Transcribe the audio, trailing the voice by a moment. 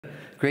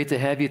Great to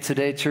have you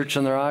today, Church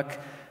on the Rock.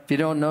 If you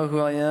don't know who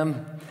I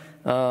am,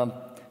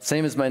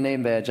 same as my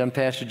name badge. I'm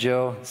Pastor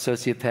Joe,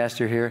 Associate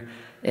Pastor here.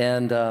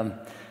 And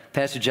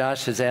Pastor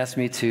Josh has asked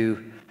me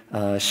to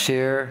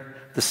share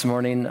this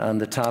morning on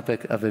the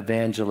topic of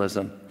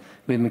evangelism.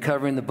 We've been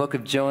covering the Book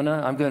of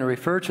Jonah. I'm going to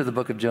refer to the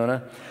Book of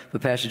Jonah,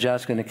 but Pastor Josh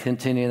is going to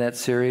continue that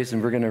series,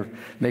 and we're going to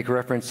make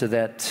reference to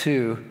that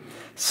too.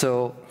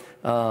 So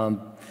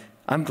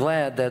I'm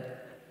glad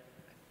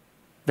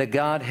that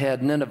God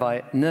had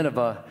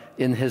Nineveh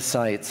in his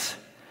sights.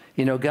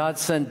 You know, God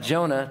sent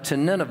Jonah to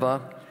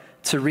Nineveh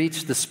to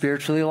reach the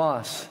spiritually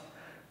lost.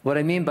 What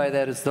I mean by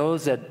that is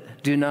those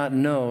that do not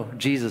know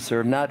Jesus or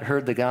have not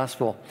heard the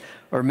gospel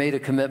or made a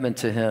commitment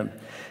to him.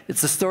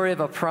 It's the story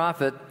of a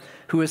prophet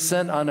who was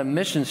sent on a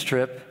missions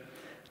trip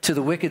to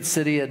the wicked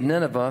city of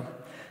Nineveh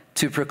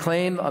to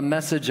proclaim a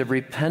message of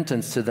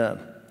repentance to them,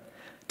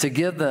 to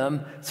give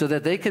them so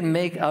that they can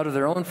make out of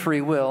their own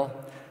free will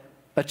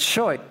a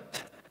choice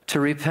to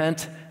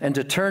repent and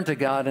to turn to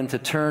God and to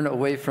turn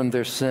away from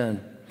their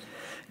sin.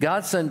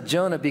 God sent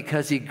Jonah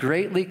because he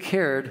greatly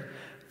cared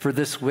for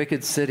this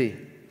wicked city.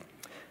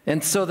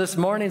 And so this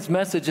morning's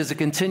message is a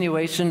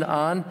continuation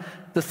on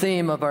the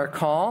theme of our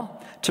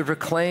call to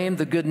proclaim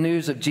the good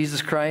news of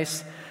Jesus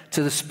Christ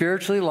to the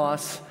spiritually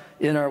lost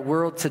in our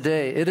world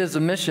today. It is a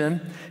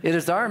mission. It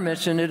is our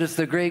mission. It is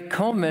the great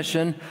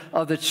commission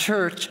of the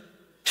church,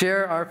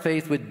 share our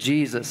faith with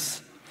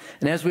Jesus.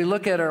 And as we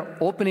look at our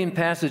opening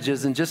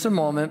passages in just a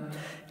moment,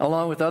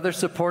 along with other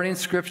supporting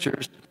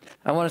scriptures,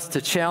 I want us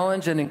to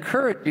challenge and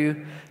encourage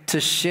you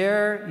to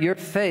share your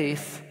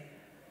faith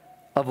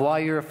of why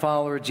you're a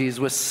follower of Jesus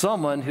with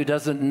someone who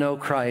doesn't know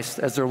Christ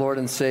as their Lord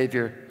and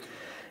Savior.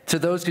 To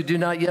those who do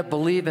not yet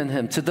believe in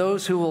him, to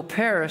those who will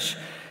perish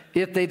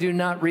if they do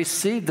not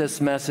receive this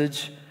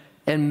message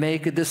and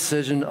make a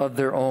decision of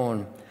their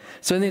own.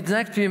 So in these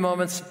next few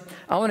moments,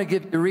 I want to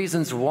give you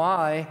reasons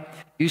why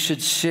you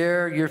should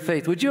share your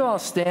faith. Would you all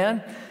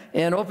stand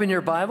and open your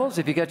Bibles,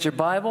 if you got your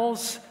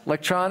Bibles,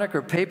 electronic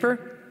or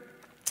paper?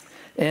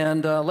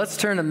 And let's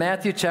turn to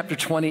Matthew chapter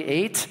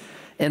 28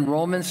 and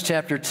Romans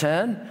chapter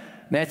 10.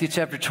 Matthew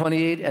chapter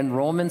 28 and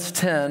Romans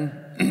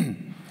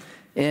 10.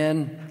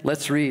 And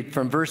let's read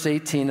from verse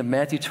 18 of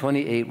Matthew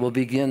 28. We'll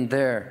begin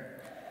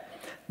there.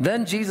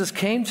 Then Jesus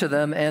came to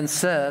them and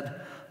said,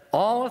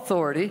 "All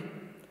authority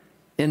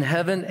in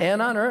heaven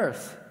and on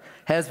earth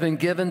has been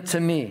given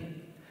to me.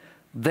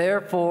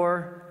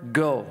 Therefore,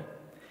 go."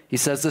 He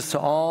says this to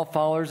all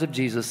followers of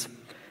Jesus,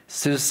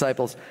 to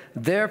disciples.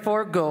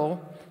 "Therefore, go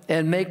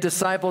and make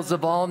disciples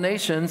of all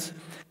nations,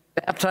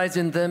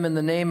 baptizing them in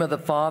the name of the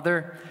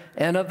Father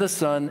and of the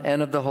Son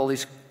and of the Holy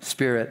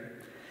Spirit,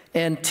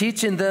 and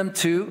teaching them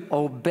to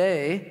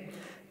obey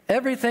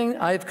everything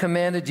I've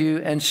commanded you,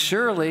 and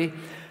surely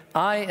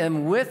I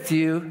am with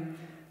you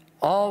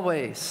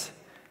always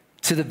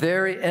to the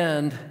very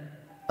end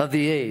of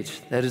the age."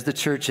 That is the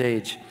church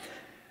age.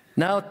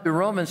 Now, to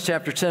Romans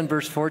chapter 10,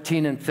 verse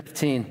 14 and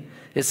 15,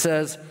 it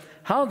says,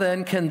 "How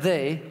then can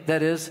they,"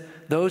 that is,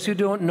 those who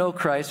don't know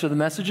Christ or the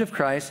message of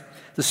Christ,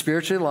 the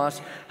spiritually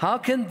lost, "how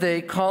can they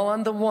call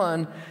on the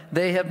one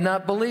they have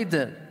not believed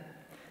in?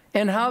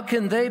 And how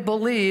can they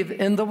believe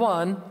in the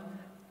one,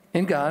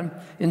 in God,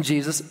 in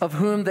Jesus, of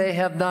whom they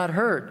have not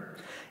heard?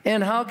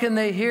 And how can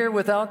they hear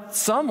without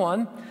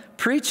someone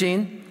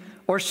preaching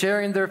or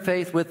sharing their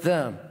faith with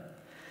them?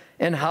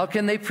 And how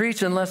can they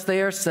preach unless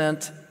they are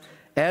sent?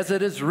 As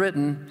it is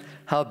written,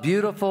 how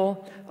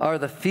beautiful are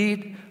the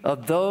feet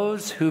of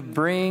those who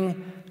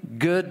bring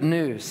good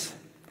news."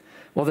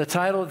 Well, the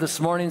title of this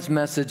morning's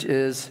message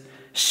is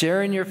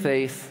Sharing Your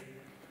Faith,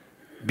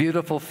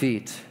 Beautiful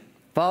Feet.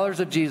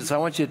 Followers of Jesus, I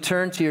want you to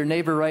turn to your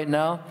neighbor right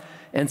now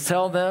and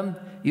tell them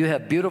you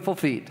have beautiful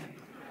feet.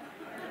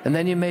 And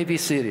then you may be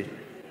seated.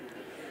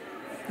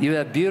 You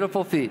have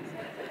beautiful feet.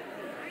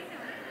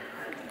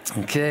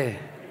 Okay.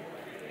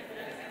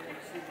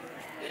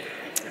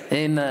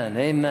 Amen.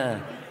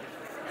 Amen.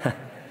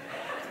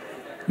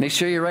 Make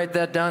sure you write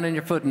that down in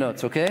your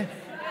footnotes, okay?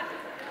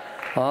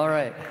 All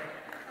right.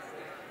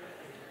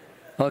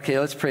 Okay,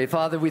 let's pray.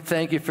 Father, we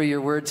thank you for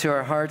your word to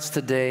our hearts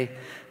today.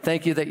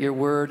 Thank you that your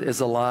word is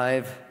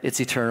alive.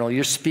 It's eternal.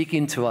 You're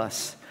speaking to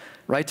us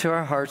right to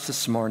our hearts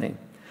this morning.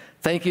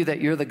 Thank you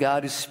that you're the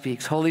God who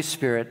speaks. Holy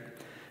Spirit,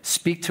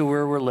 speak to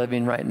where we're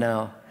living right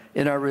now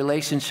in our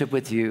relationship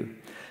with you.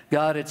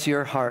 God, it's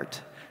your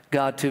heart,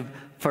 God,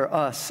 for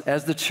us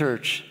as the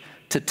church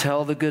to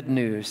tell the good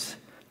news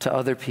to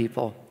other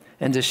people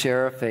and to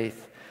share our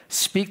faith.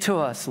 Speak to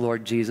us,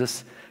 Lord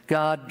Jesus.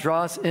 God,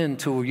 draw us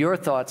into your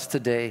thoughts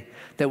today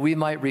that we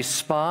might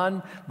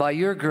respond by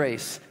your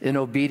grace in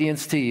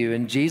obedience to you.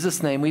 In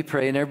Jesus' name we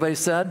pray. And everybody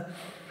said,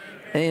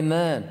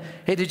 Amen.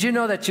 Hey, did you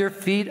know that your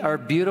feet are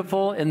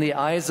beautiful in the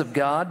eyes of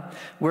God?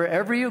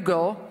 Wherever you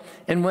go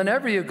and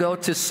whenever you go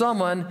to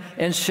someone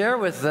and share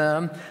with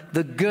them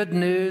the good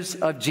news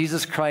of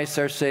Jesus Christ,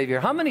 our Savior.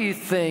 How many of you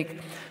think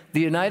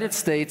the United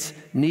States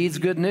needs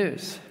good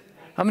news?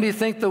 How many of you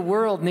think the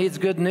world needs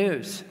good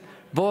news?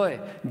 Boy,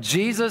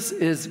 Jesus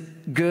is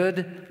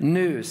good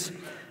news.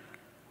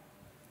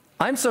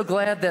 I'm so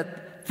glad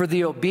that for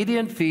the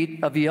obedient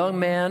feet of a young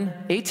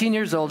man, 18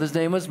 years old, his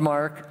name was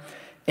Mark,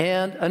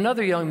 and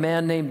another young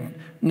man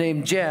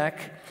named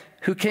Jack,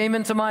 who came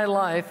into my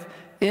life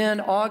in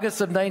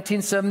August of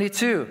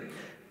 1972.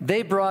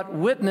 They brought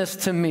witness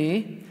to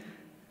me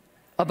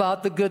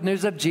about the good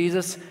news of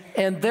Jesus,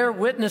 and their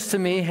witness to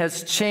me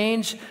has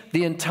changed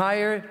the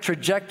entire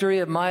trajectory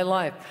of my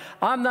life.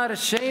 I'm not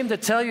ashamed to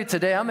tell you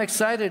today, I'm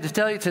excited to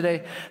tell you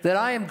today that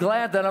I am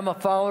glad that I'm a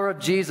follower of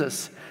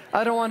Jesus.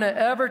 I don't want to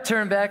ever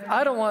turn back.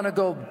 I don't want to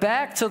go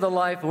back to the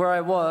life where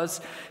I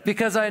was,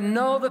 because I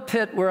know the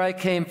pit where I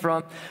came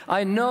from.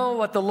 I know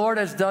what the Lord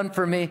has done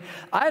for me.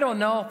 I don't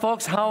know,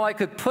 folks, how I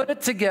could put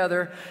it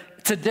together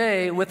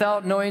today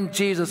without knowing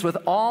Jesus, with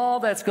all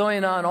that's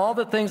going on, all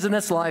the things in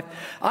this life.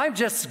 I'm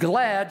just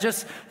glad,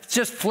 just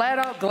flat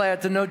out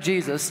glad to know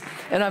Jesus,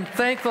 and I'm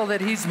thankful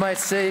that He's my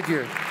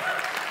Savior.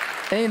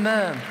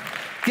 Amen.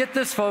 Get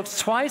this, folks,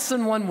 twice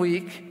in 1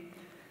 week,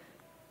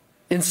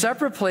 in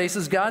separate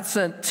places, God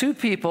sent two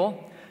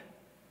people,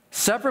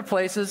 separate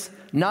places,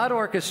 not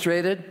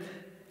orchestrated,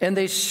 and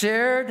they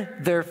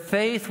shared their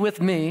faith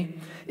with me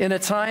in a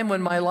time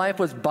when my life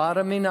was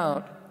bottoming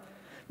out.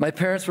 My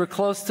parents were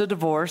close to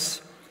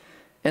divorce,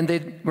 and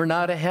they were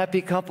not a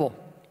happy couple.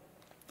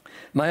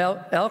 My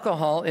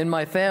alcohol in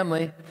my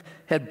family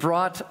had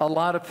brought a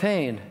lot of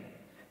pain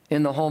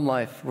in the home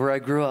life where I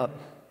grew up.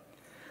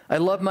 I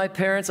love my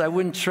parents. I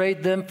wouldn't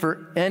trade them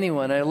for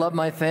anyone. I love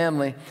my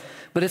family.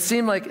 But it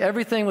seemed like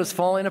everything was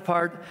falling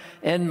apart,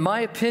 and my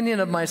opinion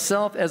of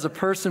myself as a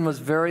person was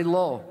very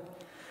low.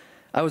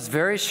 I was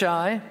very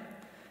shy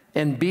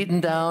and beaten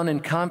down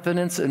in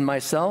confidence in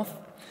myself.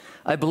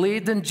 I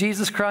believed in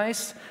Jesus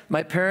Christ.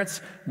 My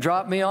parents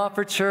dropped me off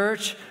for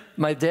church.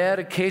 My dad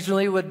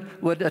occasionally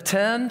would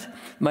attend.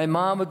 My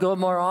mom would go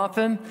more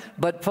often.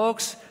 But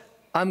folks,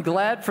 I'm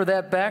glad for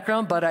that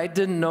background, but I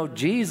didn't know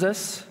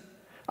Jesus.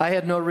 I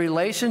had no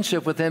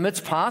relationship with Him.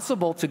 It's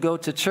possible to go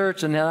to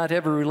church and not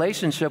have a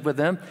relationship with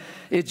Him.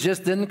 It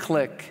just didn't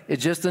click. It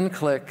just didn't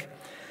click.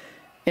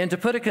 And to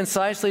put it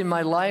concisely,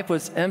 my life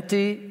was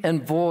empty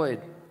and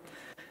void.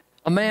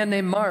 A man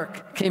named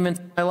Mark came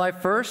into my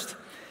life first.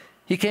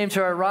 He came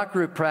to our rock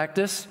group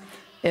practice,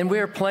 and we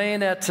were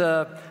playing at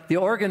the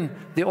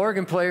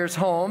organ player's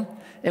home,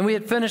 and we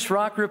had finished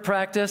rock group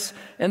practice,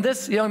 and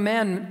this young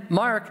man,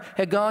 Mark,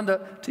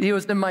 he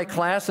was in my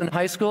class in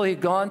high school.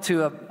 He'd gone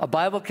to a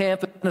Bible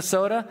camp in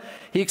Minnesota.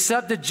 He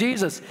accepted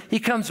Jesus. He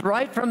comes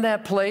right from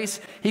that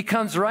place. He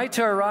comes right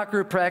to our rock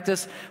group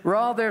practice. We're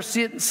all there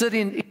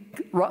sitting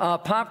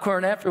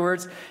popcorn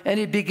afterwards, and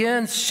he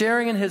begins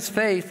sharing in his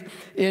faith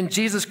in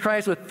Jesus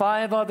Christ with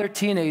 5 other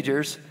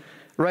teenagers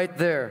right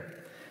there.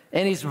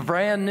 And he's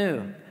brand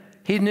new.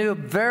 He knew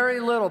very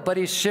little, but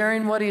he's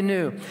sharing what he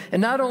knew. And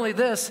not only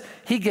this,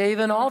 he gave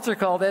an altar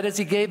call. That is,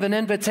 he gave an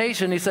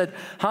invitation. He said,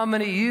 how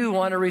many of you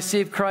want to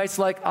receive Christ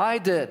like I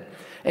did?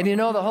 And you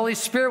know, the Holy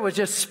Spirit was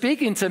just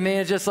speaking to me,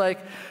 and just like,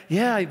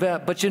 yeah, I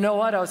bet. But you know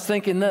what? I was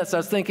thinking this. I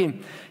was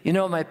thinking, you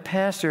know, my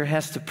pastor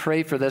has to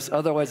pray for this,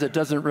 otherwise it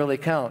doesn't really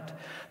count.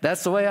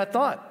 That's the way I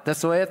thought.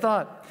 That's the way I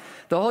thought.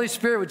 The Holy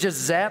Spirit would just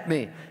zap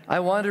me. I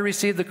wanted to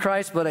receive the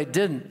Christ, but I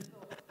didn't.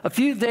 A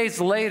few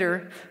days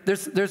later,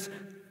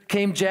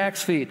 came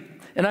Jack's feet.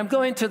 And I'm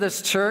going to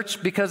this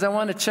church because I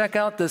want to check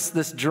out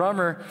this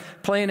drummer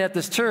playing at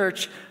this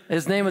church.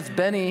 His name was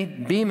Benny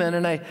Beeman,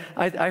 and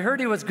I heard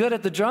he was good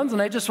at the drums,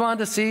 and I just wanted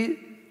to see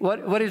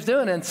what he was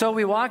doing. And so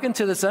we walk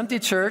into this empty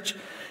church,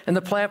 and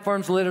the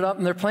platform's lit up,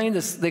 and they're playing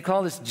this, they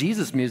call this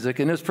Jesus music,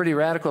 and it was pretty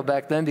radical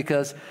back then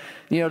because,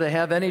 you know, to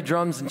have any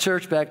drums in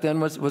church back then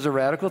was a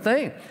radical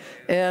thing.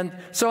 And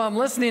so I'm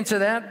listening to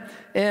that,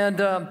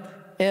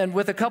 and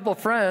with a couple of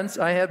friends,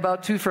 I had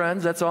about 2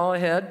 friends, that's all I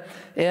had.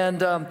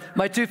 And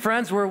my 2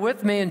 friends were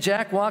with me, and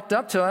Jack walked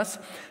up to us,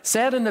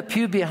 sat in the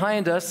pew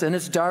behind us, and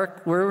it's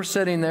dark where we're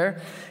sitting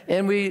there,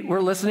 and we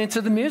were listening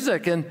to the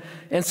music. And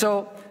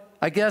so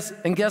guess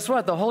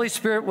what? The Holy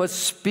Spirit was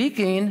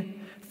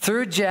speaking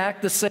through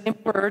Jack the same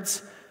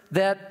words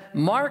that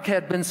Mark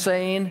had been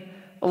saying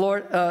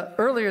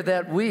earlier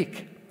that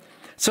week.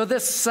 So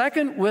this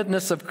second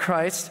witness of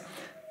Christ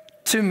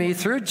to me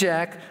through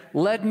Jack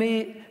led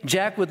me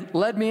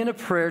in a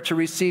prayer to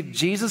receive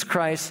Jesus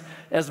Christ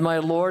as my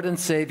Lord and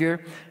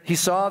Savior. He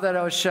saw that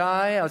I was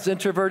shy, I was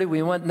introverted.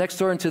 We went next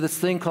door into this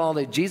thing called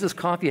a Jesus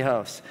coffee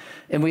house.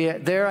 And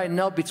there I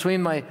knelt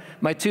between my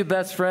 2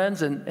 best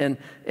friends, and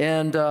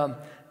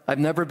I've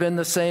never been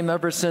the same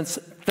ever since.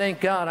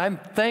 Thank God. I'm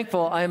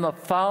thankful I'm a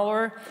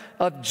follower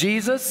of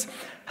Jesus.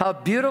 How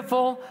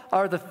beautiful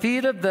are the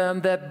feet of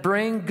them that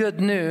bring good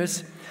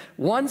news.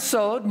 One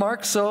sowed,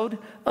 Mark sowed,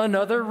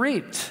 another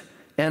reaped,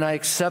 and I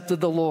accepted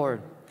the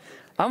Lord.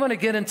 I'm going to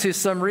get into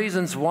some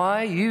reasons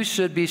why you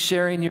should be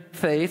sharing your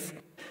faith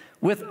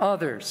with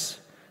others.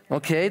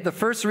 Okay, the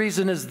first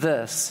reason is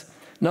this.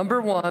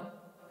 Number 1,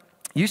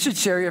 you should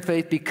share your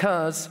faith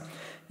because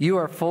you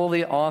are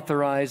fully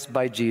authorized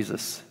by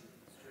Jesus.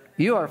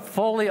 You are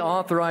fully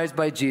authorized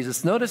by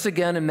Jesus. Notice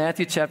again in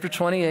Matthew chapter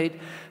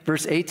 28,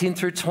 verse 18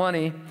 through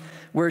 20,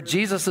 where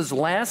Jesus'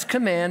 last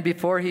command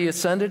before he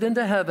ascended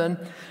into heaven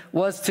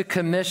was to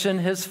commission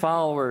his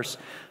followers,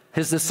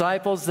 his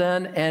disciples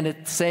then, and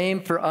it's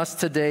same for us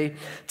today,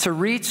 to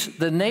reach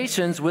the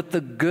nations with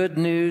the good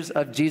news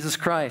of Jesus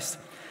Christ.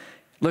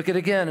 Look at it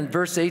again in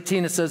verse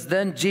 18. It says,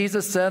 "Then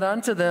Jesus said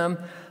unto them,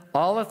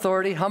 all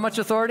authority," how much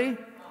authority?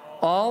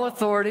 All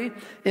authority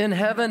in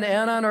heaven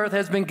and on earth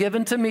has been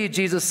given to me,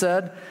 Jesus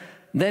said.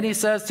 Then he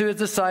says to his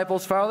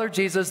disciples, "Follow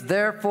Jesus,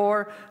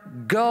 therefore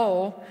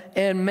go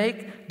and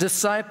make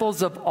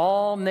disciples of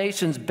all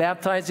nations,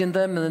 baptizing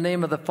them in the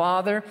name of the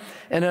Father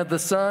and of the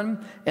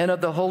Son and of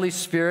the Holy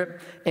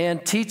Spirit,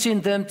 and teaching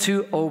them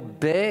to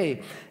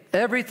obey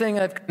everything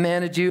I've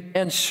commanded you.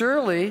 And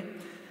surely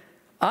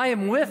I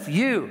am with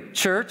you,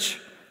 church,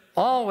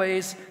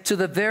 always to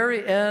the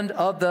very end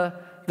of the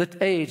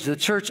age, the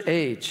church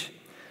age."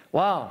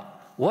 Wow,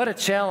 what a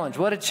challenge,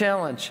 what a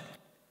challenge.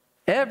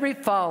 Every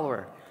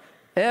follower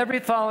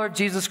of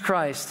Jesus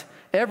Christ,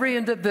 every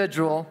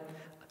individual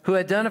who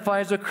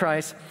identifies with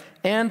Christ,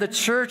 and the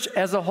church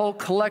as a whole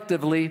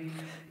collectively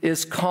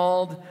is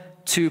called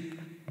to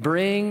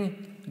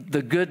bring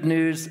the good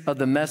news of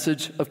the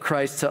message of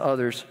Christ to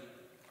others.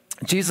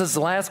 Jesus'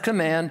 last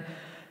command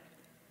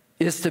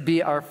is to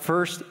be our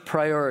first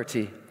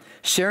priority.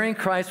 Sharing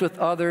Christ with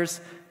others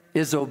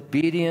is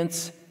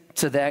obedience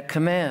to that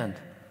command.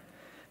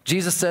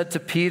 Jesus said to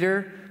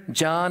Peter,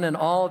 John, and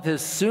all of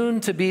his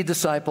soon-to-be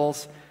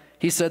disciples,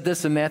 he said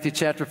this in Matthew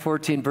chapter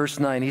 14, verse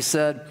 9. He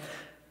said,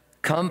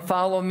 "Come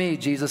follow me,"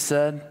 Jesus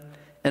said,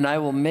 "and I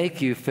will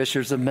make you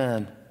fishers of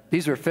men."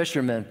 These were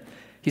fishermen.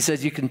 He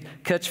said, you can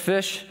catch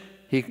fish.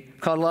 He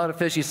caught a lot of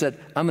fish. He said,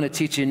 "I'm going to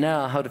teach you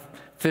now how to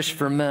fish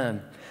for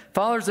men."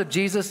 Followers of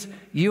Jesus,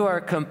 you are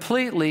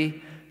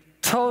completely,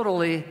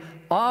 totally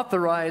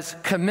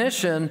authorized,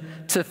 commissioned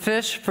to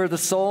fish for the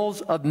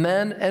souls of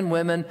men and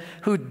women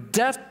who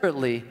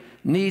desperately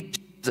need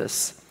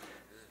Jesus.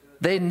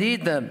 They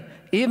need them.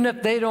 Even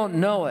if they don't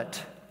know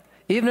it,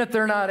 even if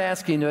they're not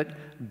asking it,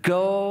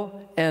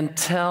 go and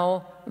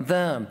tell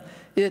them.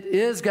 It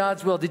is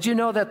God's will. Did you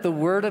know that the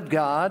Word of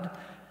God,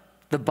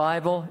 the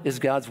Bible, is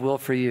God's will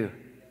for you?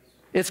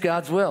 It's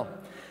God's will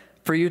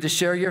for you to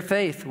share your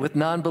faith with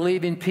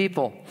non-believing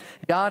people.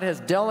 God has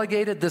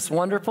delegated this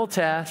wonderful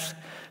task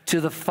to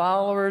the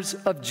followers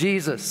of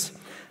Jesus.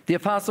 The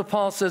Apostle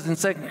Paul says in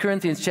 2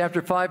 Corinthians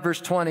chapter 5,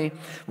 verse 20,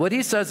 what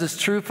he says is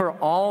true for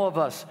all of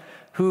us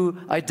who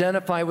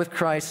identify with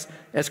Christ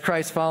as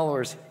Christ's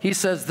followers. He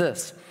says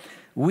this,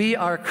 "We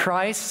are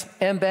Christ's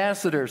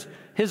ambassadors,"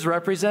 his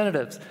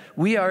representatives.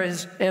 We are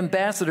his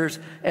ambassadors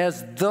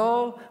as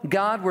though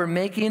God were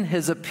making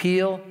his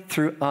appeal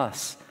through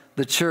us,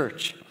 the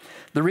church.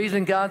 The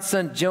reason God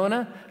sent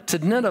Jonah to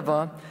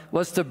Nineveh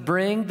was to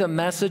bring the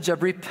message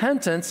of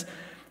repentance,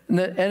 and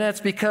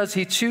that's because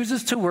he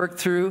chooses to work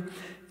through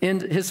in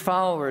his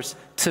followers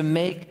to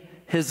make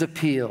his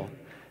appeal.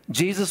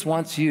 Jesus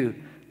wants you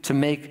to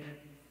make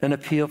an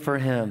appeal for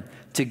him,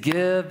 to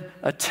give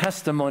a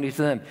testimony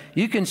to them.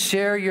 You can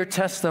share your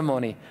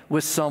testimony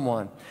with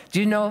someone.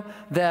 Do you know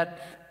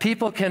that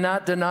people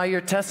cannot deny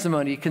your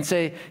testimony?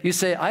 You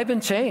say, "I've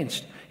been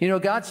changed. You know,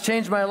 God's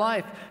changed my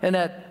life." And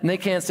they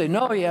can't say,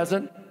 "No, he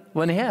hasn't,"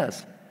 when he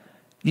has.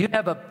 You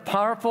have a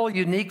powerful,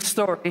 unique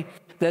story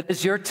that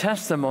is your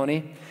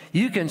testimony.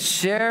 You can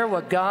share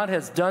what God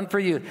has done for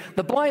you.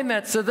 The blind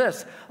man said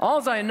this,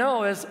 "All I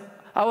know is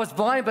I was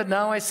blind, but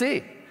now I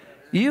see."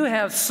 You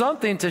have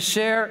something to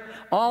share.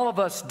 All of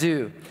us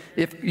do,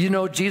 if you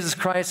know Jesus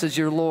Christ as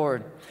your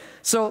Lord.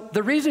 So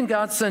the reason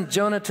God sent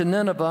Jonah to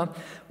Nineveh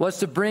was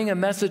to bring a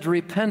message of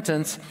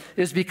repentance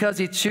is because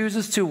he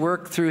chooses to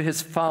work through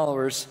his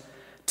followers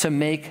to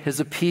make his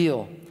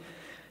appeal.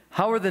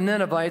 How are the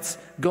Ninevites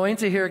going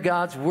to hear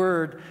God's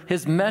word,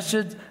 his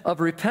message of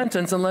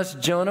repentance, unless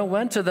Jonah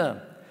went to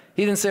them?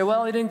 He didn't say,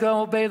 "Well, he didn't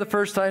go obey the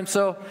first time,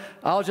 so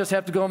I'll just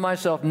have to go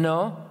myself."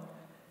 No,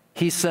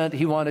 he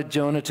wanted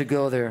Jonah to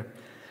go there.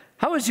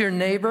 How is your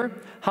neighbor?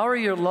 How are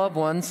your loved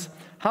ones?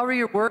 How are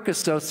your work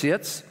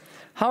associates?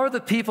 How are the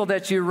people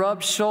that you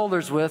rub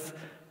shoulders with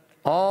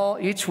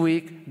each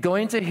week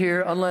going to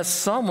hear unless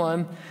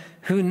someone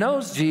who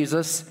knows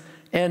Jesus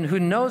and who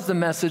knows the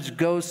message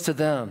goes to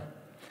them?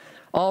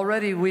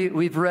 Already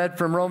we've read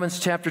from Romans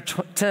chapter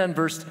 10,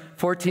 verse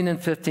 14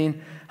 and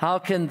 15, how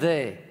can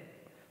they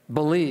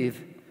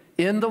believe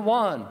in the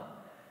one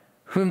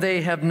whom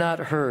they have not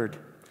heard?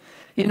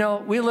 You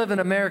know, we live in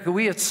America.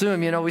 We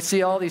assume, we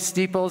see all these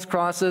steeples,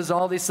 crosses,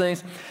 all these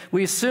things.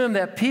 We assume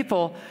that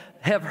people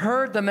have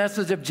heard the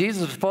message of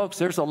Jesus. Folks,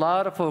 there's a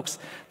lot of folks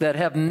that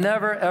have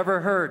never, ever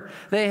heard.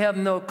 They have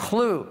no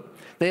clue.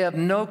 They have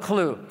no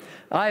clue.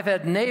 I've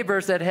had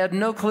neighbors that had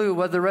no clue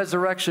what the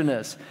resurrection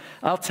is.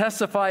 I'll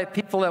testify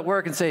people at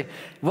work and say,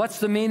 "What's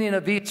the meaning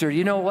of Easter?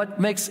 You know, what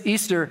makes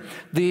Easter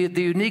the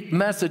unique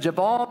message of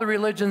all the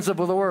religions of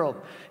the world?"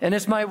 And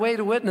it's my way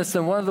to witness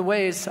them. One of the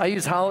ways, I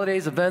use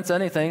holidays, events,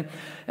 anything,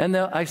 and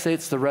I say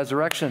it's the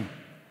resurrection.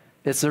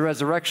 It's the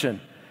resurrection.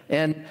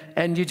 And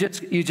you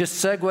just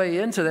segue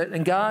into that,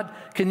 and God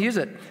can use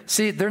it.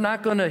 See, they're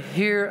not going to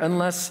hear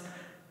unless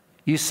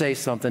you say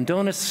something.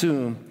 Don't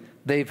assume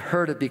they've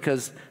heard it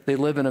because they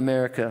live in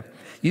America.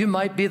 You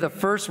might be the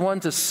first one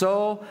to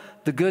sow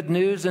the good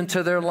news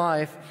into their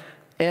life,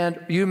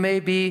 and you may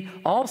be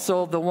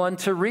also the one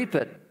to reap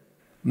it.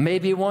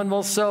 Maybe one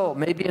will sow,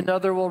 maybe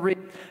another will reap.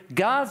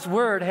 God's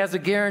word has a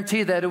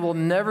guarantee that it will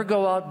never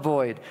go out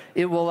void.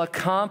 It will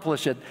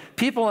accomplish it.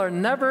 People are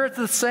never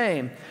the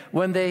same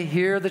when they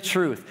hear the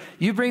truth.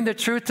 You bring the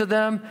truth to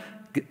them,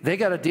 they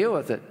got to deal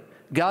with it.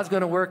 God's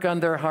going to work on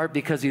their heart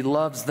because he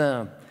loves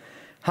them.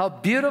 How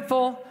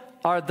beautiful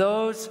are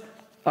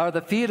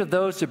the feet of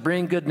those who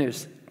bring good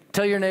news.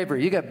 Tell your neighbor,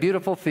 you got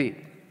beautiful feet.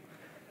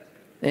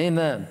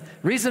 Amen.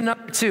 Reason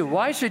number 2,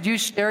 why should you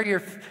share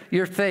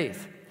your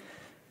faith?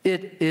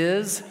 It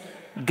is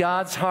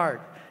God's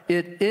heart.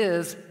 It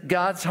is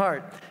God's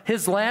heart.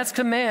 His last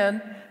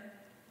command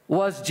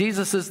was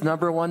Jesus'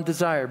 number 1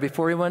 desire.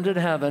 Before he went to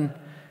heaven,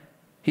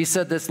 he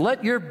said this,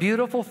 let your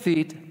beautiful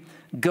feet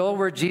go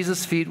where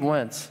Jesus' feet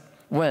went.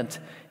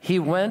 He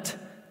went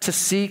to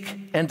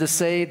seek and to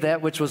save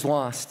that which was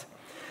lost.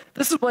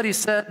 This is what he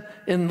said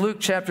in Luke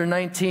chapter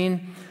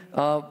 19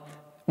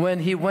 when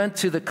he went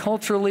to the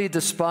culturally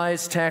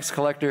despised tax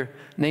collector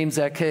named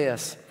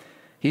Zacchaeus.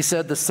 He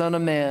said, the Son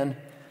of Man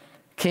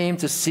came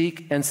to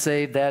seek and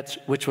save that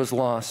which was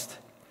lost.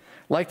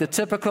 Like the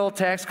typical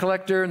tax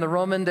collector in the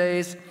Roman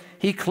days,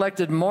 he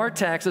collected more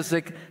taxes.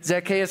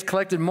 Zacchaeus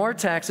collected more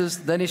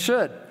taxes than he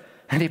should,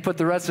 and he put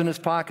the rest in his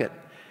pocket.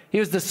 He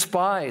was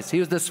despised. He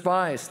was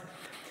despised.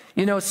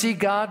 You know, see,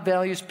 God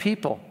values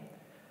people.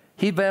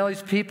 He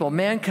values people.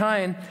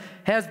 Mankind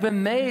has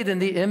been made in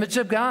the image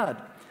of God.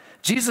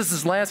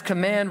 Jesus' last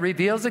command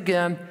reveals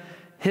again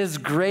his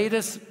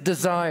greatest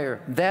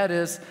desire. That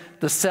is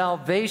the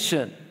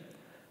salvation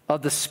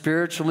of the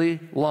spiritually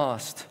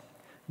lost.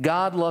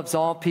 God loves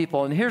all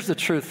people. And here's the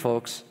truth,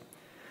 folks.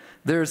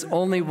 There's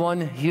only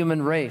one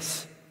human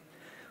race.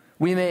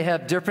 We may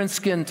have different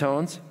skin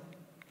tones,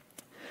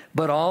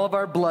 but all of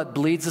our blood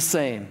bleeds the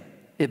same.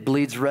 It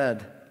bleeds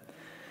red.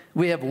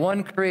 We have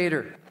one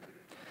Creator,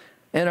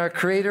 and our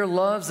Creator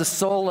loves the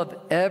soul of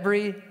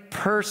every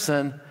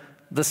person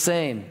the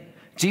same.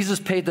 Jesus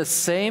paid the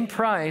same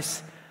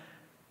price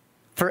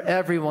for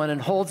everyone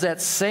and holds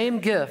that same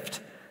gift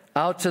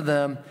out to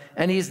them,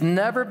 and he's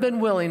never been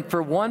willing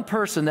for one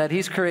person that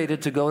he's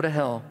created to go to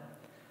hell.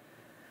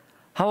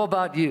 How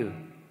about you?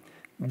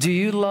 Do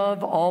you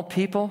love all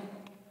people?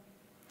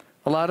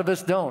 A lot of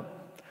us don't.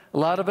 A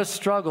lot of us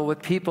struggle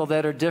with people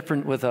that are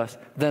different with us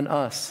than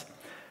us.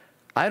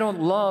 I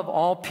don't love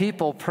all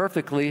people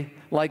perfectly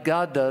like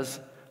God does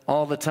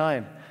all the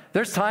time.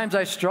 There's times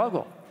I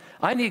struggle.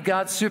 I need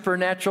God's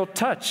supernatural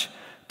touch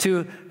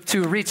to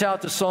reach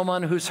out to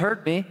someone who's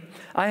hurt me.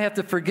 I have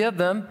to forgive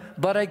them,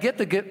 but I get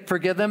to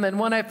forgive them. And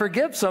when I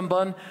forgive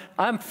someone,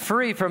 I'm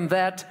free from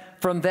that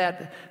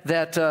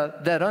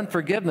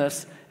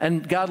unforgiveness.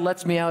 And God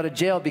lets me out of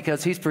jail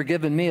because he's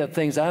forgiven me of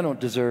things I don't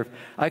deserve.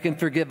 I can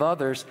forgive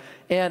others,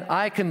 and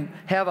I can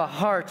have a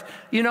heart.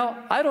 You know,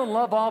 I don't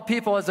love all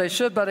people as I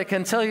should, but I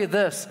can tell you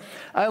this.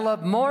 I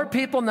love more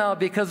people now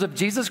because of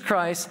Jesus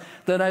Christ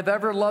than I've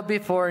ever loved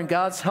before, and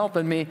God's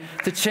helping me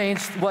to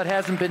change what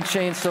hasn't been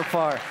changed so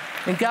far.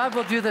 And God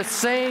will do the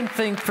same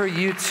thing for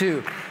you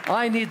too.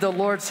 I need the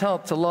Lord's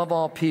help to love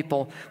all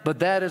people, but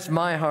that is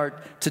my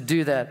heart to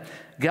do that.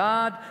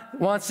 God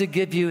wants to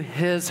give you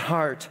his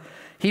heart.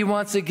 He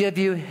wants to give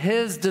you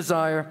his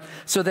desire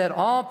so that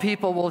all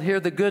people will hear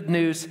the good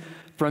news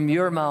from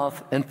your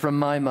mouth and from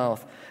my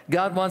mouth.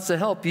 God wants to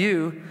help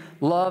you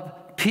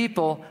love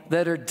people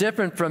that are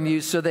different from you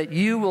so that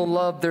you will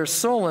love their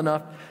soul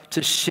enough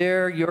to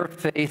share your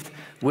faith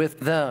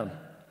with them.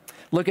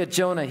 Look at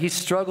Jonah. He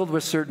struggled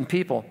with certain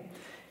people.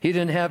 He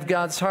didn't have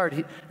God's heart.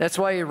 That's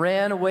why he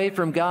ran away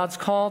from God's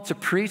call to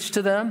preach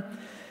to them.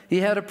 He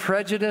had a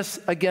prejudice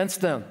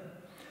against them.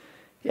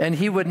 And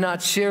he would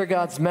not share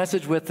God's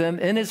message with them.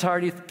 In his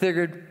heart, he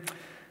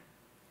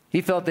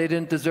felt they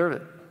didn't deserve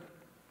it.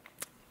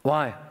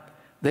 Why?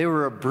 They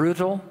were a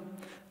brutal,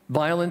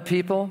 violent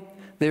people.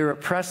 They were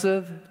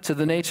oppressive to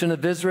the nation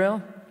of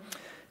Israel.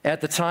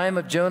 At the time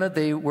of Jonah,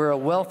 they were a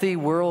wealthy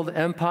world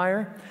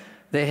empire.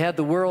 They had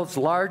the world's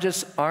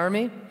largest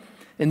army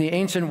in the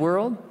ancient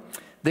world.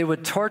 They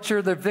would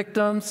torture their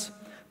victims.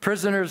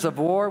 Prisoners of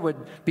war would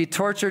be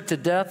tortured to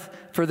death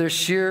for their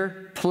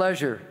sheer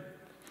pleasure.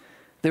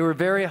 They were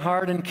very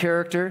hard in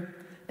character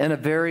and a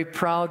very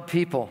proud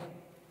people.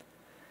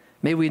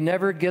 May we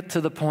never get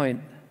to the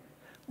point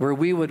where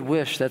we would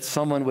wish that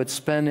someone would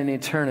spend an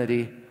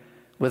eternity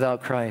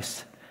without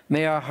Christ.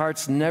 May our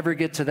hearts never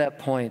get to that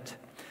point.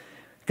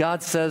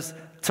 God says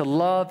to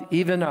love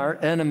even our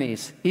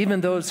enemies,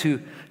 even those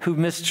who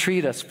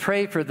mistreat us.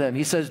 Pray for them.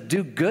 He says,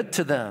 do good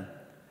to them.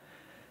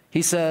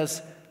 He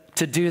says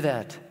to do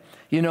that.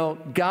 You know,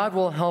 God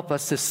will help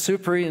us to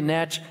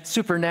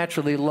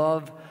supernaturally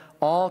love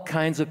all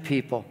kinds of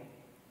people,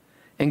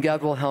 and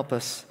God will help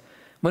us.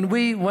 When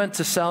we went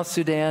to South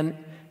Sudan,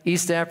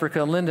 East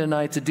Africa, Linda and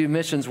I, to do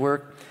missions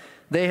work,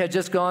 they had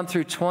just gone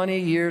through 20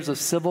 years of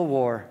civil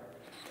war.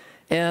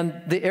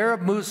 And the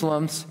Arab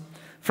Muslims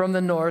from the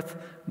north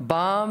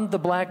bombed the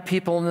black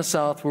people in the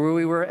south where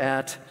we were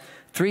at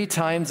 3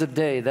 times a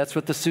day. That's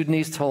what the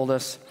Sudanese told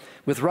us.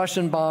 With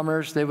Russian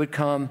bombers, they would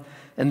come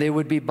and they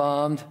would be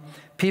bombed.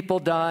 People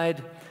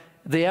died.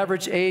 The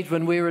average age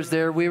when we were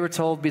there, we were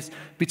told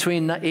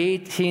between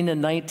 18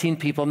 and 19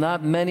 people.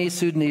 Not many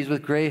Sudanese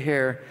with gray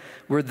hair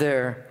were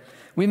there.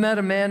 We met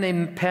a man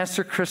named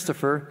Pastor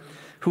Christopher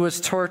who was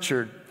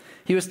tortured.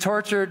 He was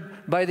tortured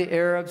by the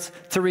Arabs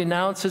to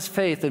renounce his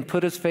faith and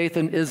put his faith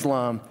in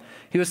Islam.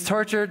 He was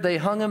tortured. They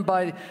hung him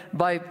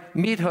by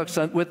meat hooks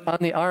on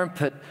the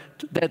armpit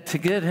to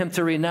get him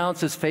to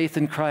renounce his faith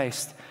in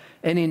Christ.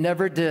 And he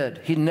never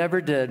did. He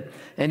never did.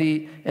 And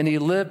he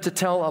lived to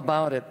tell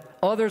about it.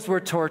 Others were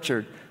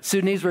tortured.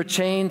 Sudanese were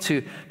chained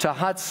to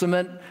hot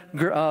cement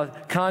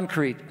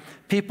concrete.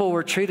 People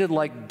were treated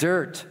like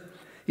dirt.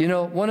 You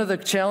know, one of the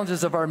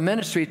challenges of our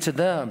ministry to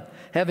them,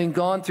 having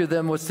gone through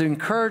them, was to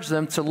encourage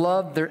them to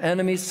love their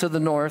enemies to the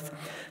north,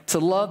 to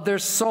love their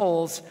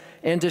souls,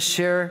 and to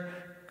share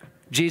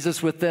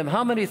Jesus with them.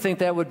 How many think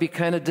that would be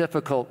kind of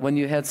difficult when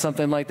you had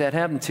something like that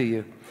happen to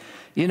you?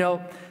 You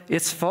know,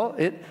 it's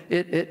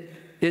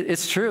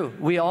true.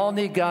 We all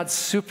need God's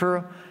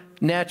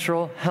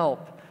supernatural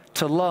help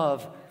to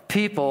love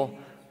people,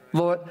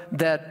 Lord,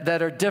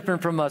 that are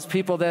different from us,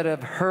 people that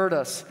have hurt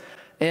us.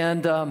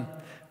 And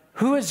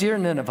who is your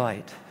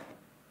Ninevite?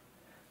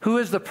 Who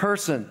is the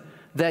person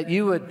that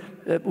you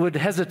would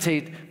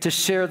hesitate to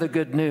share the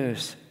good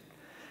news?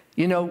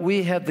 You know,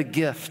 we have the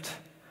gift.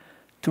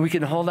 We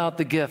can hold out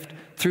the gift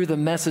through the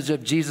message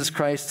of Jesus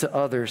Christ to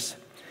others.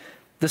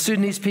 The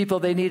Sudanese people,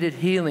 they needed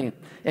healing.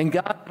 And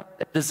God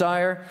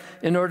desire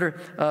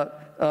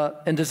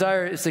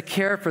desire is to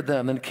care for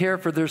them and care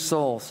for their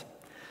souls.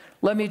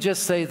 Let me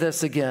just say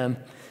this again.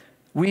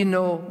 We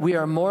know we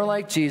are more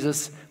like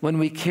Jesus when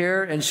we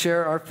care and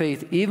share our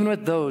faith, even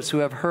with those who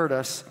have hurt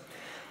us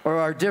or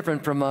are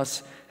different from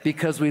us,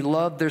 because we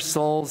love their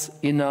souls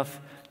enough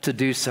to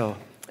do so.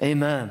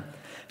 Amen.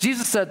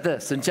 Jesus said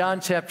this in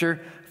John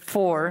chapter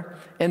 4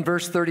 and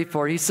verse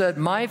 34. He said,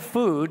 "My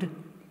food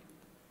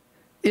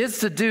is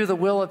to do the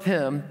will of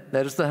him,"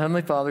 that is the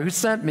Heavenly Father, "who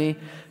sent me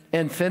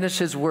and finish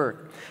his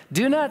work.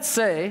 Do not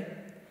say,"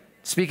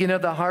 speaking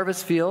of the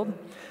harvest field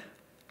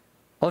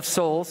of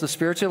souls, the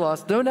spiritually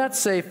lost, "do not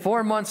say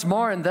 4 months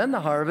more and then the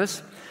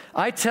harvest.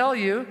 I tell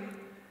you,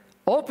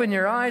 open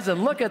your eyes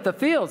and look at the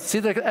fields." See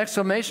the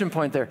exclamation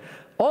point there.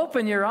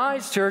 Open your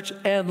eyes, church,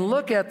 and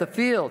look at the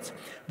fields.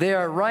 They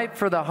are ripe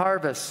for the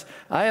harvest.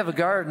 I have a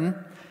garden,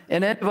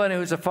 and anyone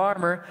who's a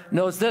farmer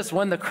knows this.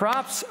 When the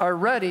crops are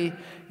ready,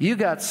 you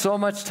got so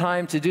much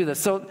time to do this.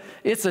 So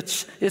it's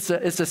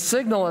a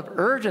signal of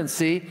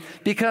urgency,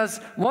 because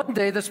one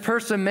day this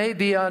person may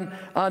be on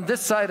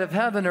this side of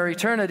heaven or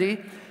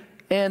eternity,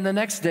 and the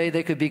next day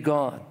they could be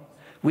gone.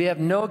 We have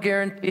no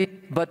guarantee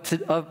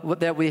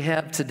that we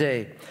have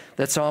today.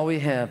 That's all we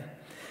have.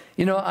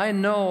 You know, I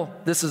know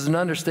this is an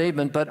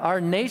understatement, but our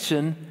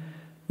nation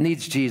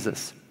needs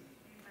Jesus.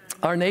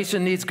 Our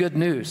nation needs good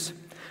news.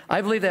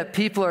 I believe that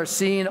people are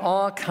seeing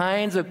all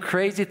kinds of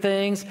crazy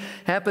things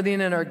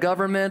happening in our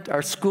government,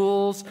 our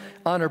schools,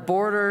 on our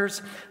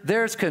borders.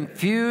 There's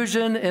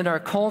confusion in our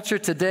culture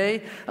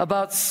today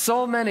about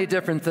so many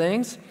different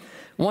things.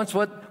 Once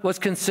what was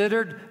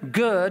considered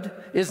good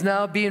is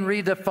now being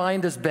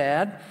redefined as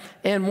bad.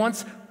 And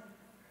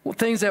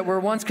things that were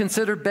once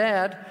considered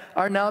bad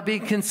are now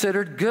being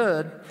considered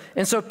good.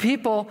 And so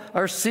people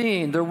are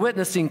they're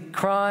witnessing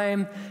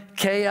crime,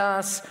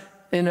 chaos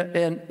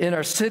in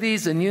our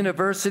cities and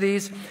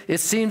universities. It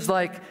seems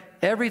like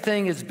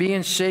everything is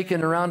being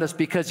shaken around us,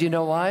 because you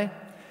know why?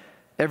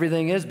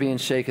 Everything is being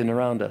shaken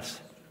around us.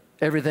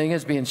 Everything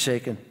is being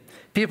shaken.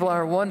 People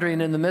are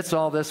wondering in the midst of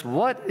all this,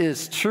 what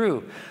is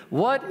true?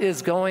 What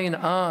is going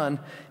on?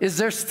 Is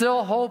there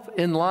still hope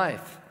in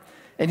life?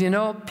 And you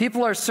know,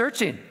 people are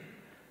searching.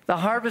 The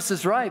harvest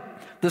is ripe.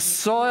 The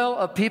soil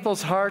of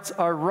people's hearts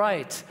are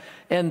right.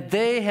 And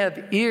they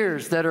have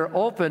ears that are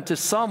open to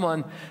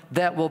someone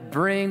that will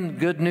bring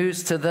good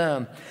news to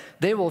them.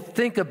 They will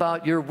think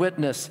about your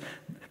witness.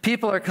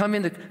 People are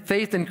coming to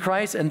faith in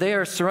Christ, and they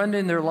are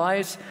surrendering their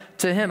lives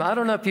to him. I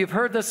don't know if you've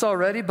heard this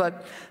already,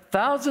 but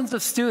thousands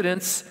of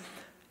students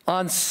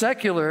on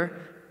secular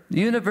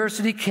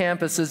university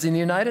campuses in the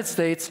United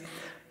States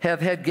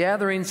have had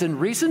gatherings in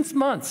recent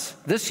months,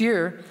 this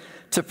year,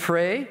 to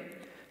pray,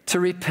 to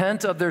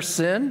repent of their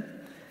sin,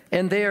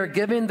 and they are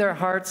giving their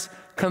hearts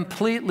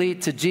completely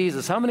to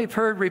Jesus. How many have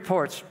heard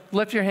reports?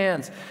 Lift your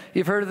hands.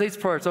 You've heard of these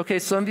reports. Okay,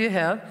 some of you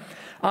have.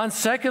 On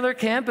secular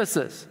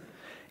campuses.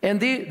 And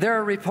there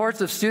are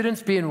reports of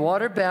students being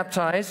water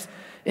baptized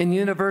in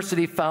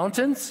university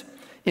fountains,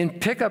 in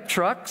pickup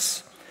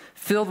trucks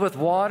filled with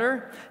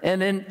water,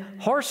 and in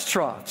horse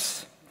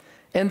troughs.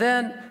 And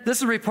then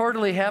this is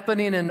reportedly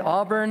happening in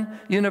Auburn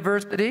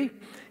University,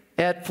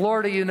 at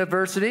Florida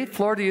University.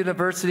 Florida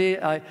University,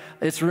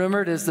 it's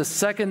rumored, is the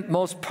second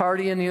most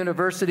partying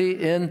university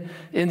in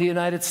the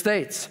United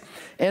States.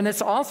 And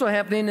it's also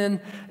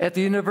happening at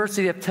the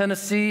University of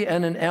Tennessee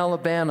and in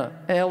Alabama.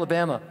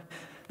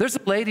 There's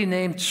a lady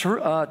named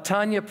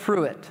Tanya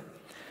Pruitt,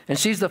 and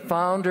she's the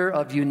founder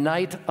of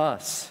Unite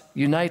Us.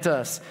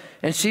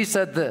 And she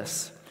said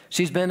this: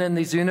 She's been in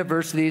these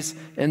universities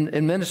and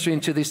ministering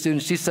to these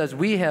students. She says,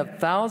 we have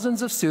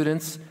thousands of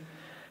students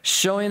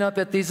showing up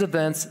at these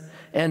events,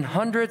 and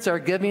hundreds are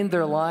giving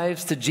their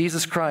lives to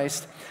Jesus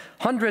Christ.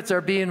 Hundreds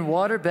are being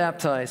water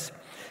baptized.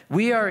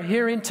 We are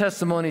hearing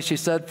testimonies, she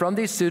said, from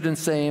these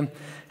students saying,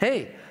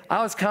 hey,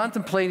 I was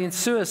contemplating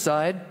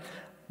suicide,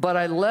 but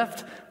I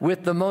left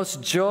with the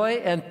most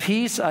joy and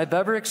peace I've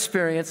ever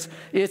experienced.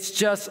 It's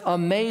just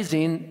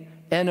amazing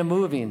and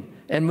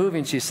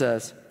moving, she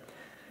says.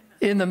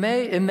 In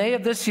May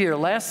of this year,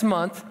 last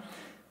month,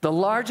 the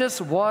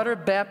largest water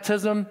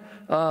baptism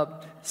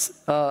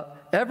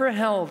ever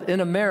held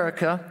in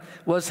America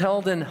was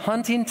held in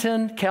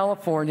Huntington,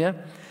 California,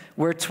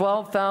 where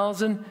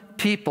 12,000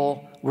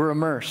 people were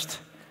immersed.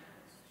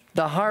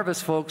 The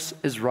harvest, folks,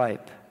 is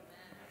ripe.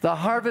 The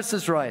harvest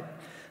is ripe.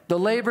 The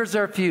labors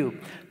are few.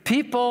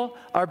 People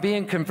are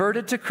being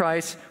converted to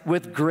Christ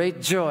with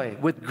great joy,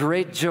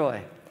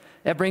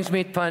 That brings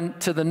me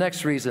to the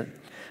next reason.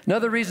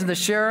 Another reason to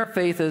share our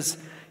faith is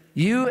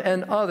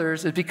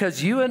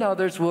because you and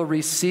others will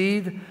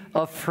receive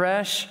a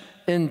fresh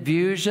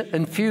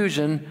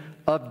infusion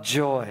of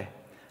joy.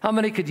 How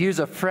many could use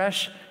a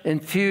fresh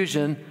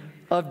infusion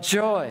of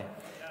joy?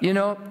 You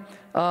know,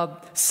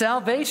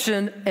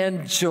 salvation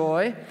and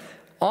joy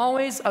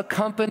always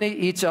accompany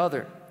each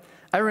other.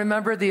 I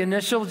remember the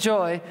initial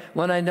joy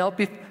when I knelt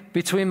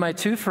between my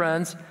two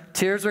friends.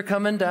 Tears were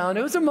coming down.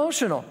 It was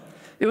emotional.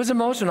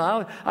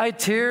 I had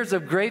tears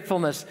of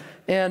gratefulness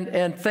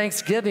and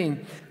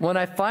thanksgiving when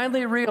I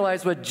finally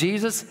realized what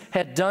Jesus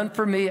had done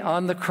for me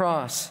on the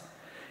cross.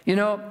 You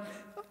know,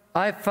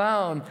 I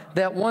found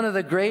that one of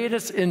the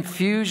greatest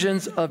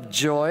infusions of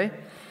joy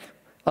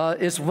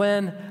is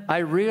when I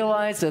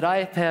realized that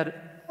I had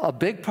a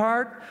big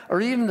part,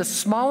 or even the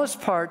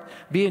smallest part,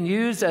 being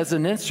used as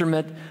an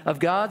instrument of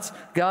God's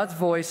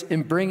voice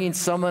in bringing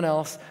someone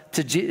else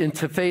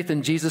into faith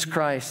in Jesus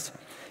Christ.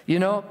 You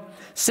know,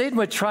 Satan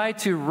would try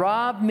to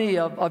rob me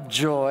of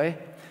joy,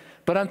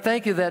 but I'm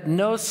thankful that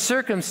no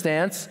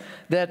circumstance,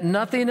 that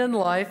nothing in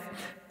life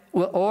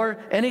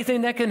or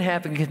anything that can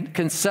happen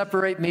can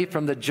separate me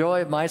from the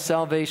joy of my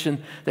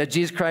salvation that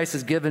Jesus Christ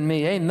has given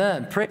me.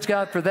 Amen. Praise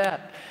God for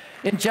that.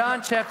 In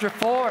John chapter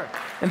 4,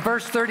 in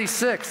verse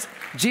 36,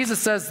 Jesus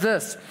says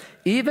this,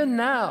 even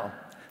now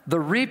the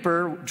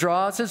reaper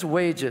draws his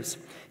wages.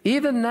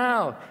 Even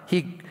now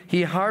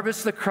he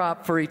harvests the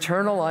crop for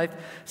eternal life,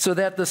 so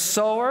that the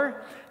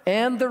sower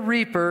and the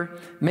reaper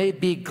may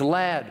be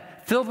glad,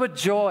 filled with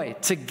joy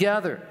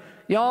together.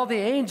 All the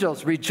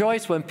angels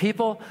rejoice when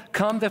people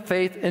come to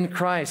faith in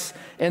Christ.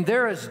 And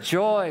there is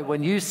joy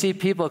when you see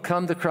people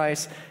come to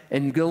Christ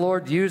and the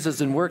Lord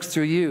uses and works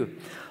through you.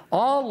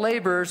 All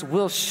laborers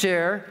will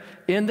share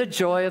in the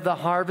joy of the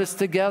harvest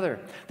together.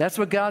 That's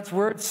what God's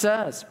word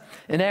says.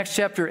 In Acts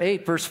chapter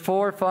 8, verse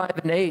 4, 5,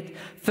 and 8,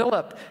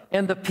 Philip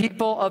and the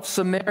people of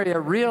Samaria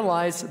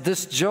realized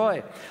this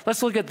joy.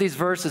 Let's look at these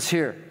verses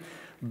here.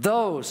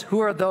 Those, who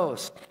are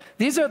those?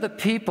 These are the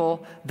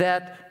people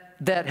that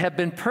have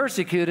been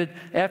persecuted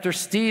after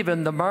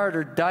Stephen, the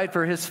martyr, died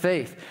for his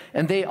faith.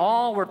 And they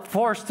all were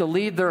forced to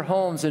leave their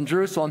homes in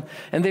Jerusalem,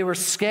 and they were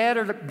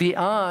scattered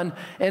beyond.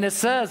 And it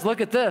says,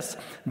 look at this,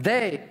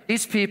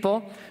 these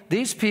people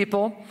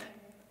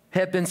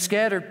have been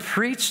scattered,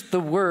 preached the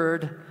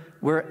word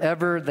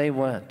wherever they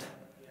went.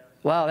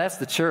 Wow, that's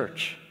the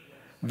church.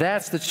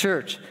 That's the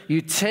church.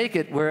 You take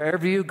it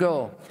wherever you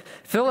go.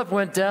 Philip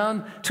went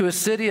down to a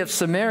city of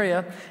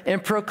Samaria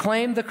and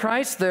proclaimed the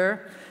Christ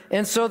there.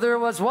 And so there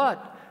was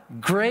what?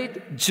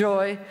 Great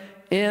joy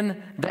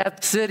in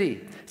that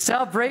city.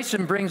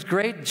 Salvation brings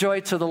great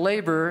joy to the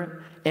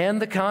laborer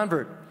and the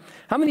convert.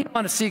 How many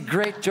want to see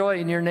great joy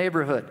in your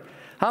neighborhood?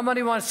 How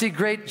many want to see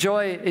great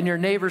joy in your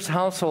neighbor's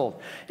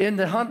household? In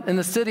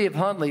the city of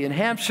Huntley, in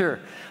Hampshire,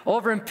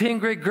 over in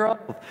Pingree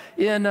Grove,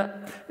 in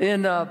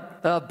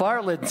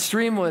Bartlett and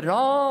Streamwood, and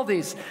all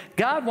these.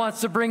 God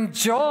wants to bring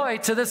joy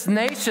to this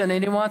nation,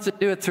 and He wants to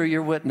do it through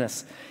your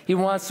witness. He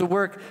wants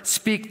to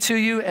speak to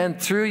you and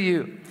through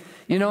you.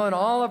 You know, in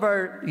all of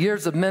our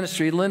years of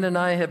ministry, Lynn and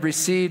I have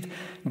received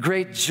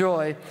great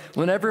joy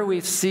whenever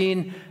we've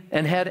seen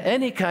and had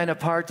any kind of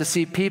part to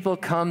see people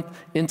come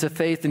into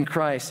faith in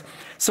Christ.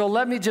 So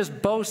let me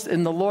just boast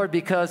in the Lord,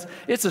 because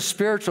it's a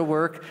spiritual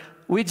work.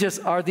 We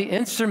just are the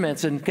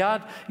instruments, and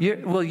God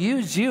will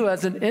use you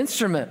as an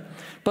instrument.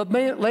 But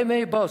let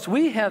me boast.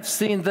 We have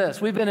seen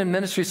this. We've been in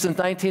ministry since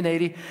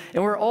 1980,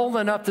 and we're old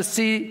enough to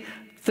see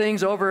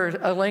things over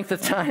a length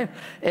of time.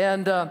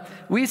 And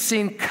we've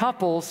seen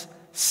couples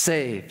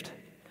saved.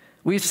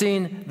 We've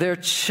seen their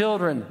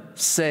children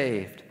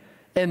saved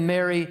and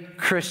marry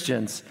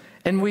Christians.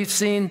 And we've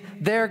seen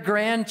their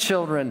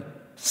grandchildren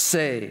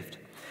saved.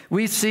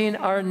 We've seen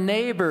our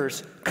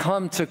neighbors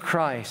come to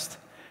Christ.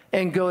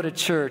 and go to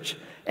church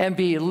and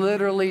be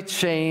literally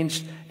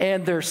changed,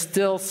 and they're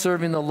still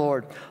serving the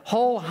Lord.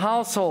 Whole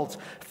households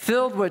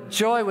filled with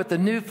joy with the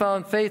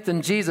newfound faith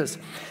in Jesus.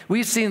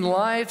 We've seen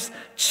lives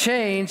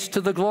change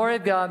to the glory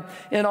of God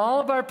in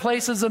all of our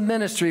places of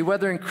ministry,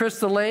 whether in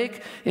Crystal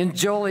Lake, in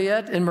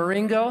Joliet, in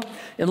Marengo,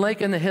 in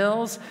Lake in the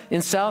Hills,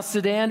 in South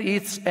Sudan,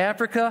 East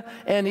Africa,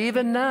 and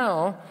even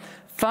now,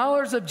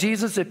 followers of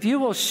Jesus, if you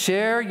will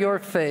share your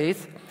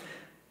faith,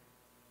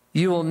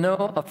 you will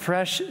know a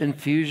fresh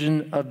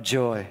infusion of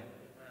joy.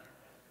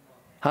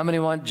 How many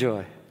want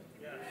joy?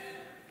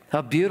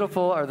 How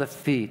beautiful are the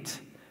feet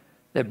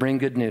that bring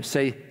good news.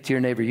 Say to your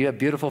neighbor, you have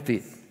beautiful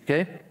feet,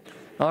 okay?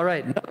 All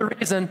right, another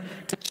reason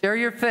to share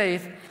your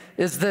faith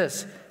is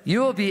this.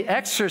 You will be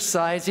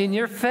exercising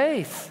your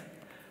faith.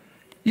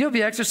 You'll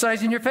be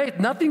exercising your faith.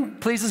 Nothing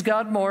pleases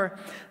God more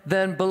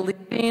than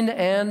believing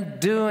and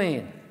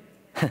doing.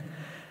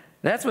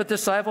 That's what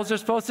disciples are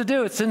supposed to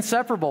do. It's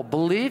inseparable.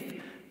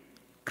 Belief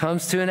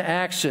comes to an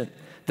action.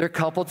 They're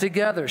coupled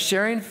together.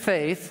 Sharing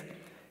faith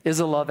is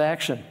a love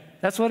action.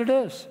 That's what it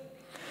is.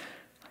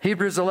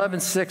 Hebrews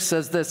 11:6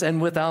 says this,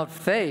 and without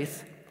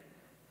faith,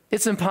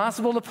 it's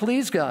impossible to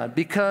please God,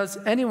 because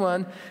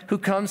anyone who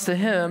comes to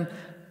him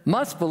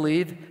must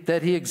believe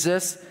that he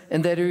exists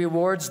and that he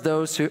rewards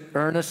those who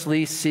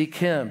earnestly seek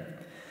him.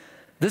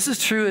 This is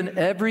true in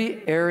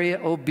every area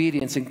of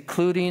obedience,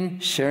 including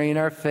sharing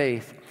our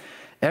faith.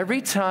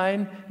 Every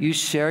time you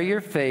share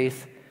your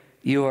faith,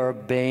 you are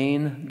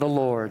obeying the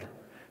Lord.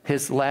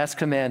 His last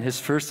command, his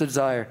first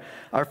desire,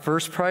 our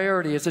first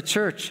priority as a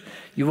church.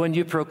 When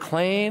you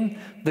proclaim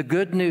the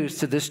good news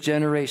to this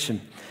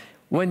generation,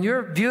 when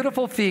your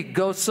beautiful feet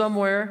go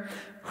somewhere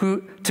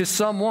to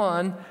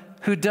someone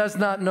who does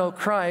not know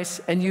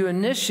Christ, and you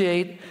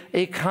initiate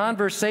a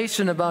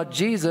conversation about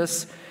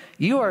Jesus,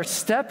 you are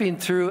stepping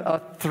through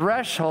a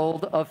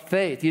threshold of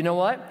faith. You know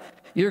what?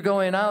 You're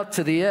going out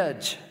to the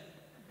edge.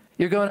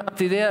 You're going out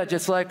to the edge.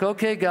 It's like,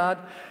 okay, God,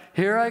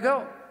 here I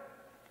go.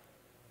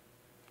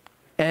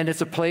 And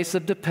it's a place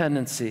of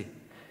dependency.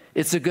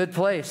 It's a good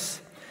place.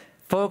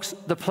 Folks,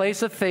 the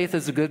place of faith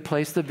is a good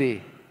place to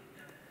be.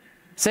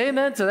 Say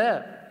amen to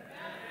that.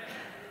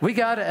 We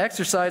got to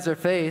exercise our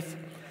faith.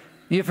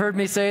 You've heard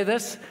me say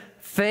this.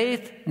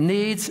 Faith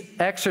needs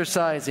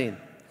exercising.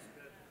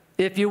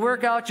 If you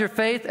work out your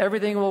faith,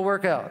 everything will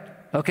work out.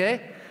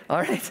 Okay?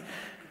 All right?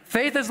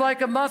 Faith is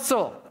like a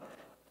muscle.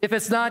 If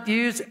it's not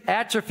used,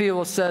 atrophy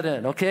will set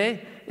in.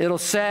 Okay? It'll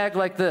sag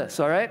like this.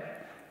 All right?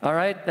 All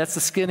right? That's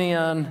the skinny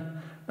on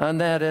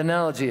that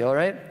analogy, all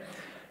right?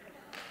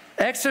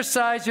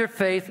 Exercise your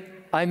faith,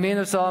 I mean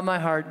this all in my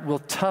heart, will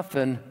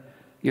toughen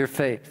your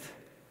faith.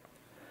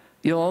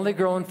 You'll only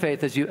grow in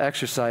faith as you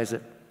exercise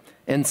it.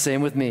 And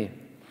same with me.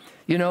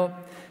 You know,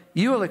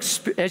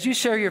 as you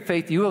share your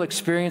faith, you will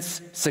experience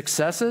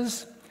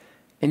successes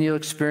and you'll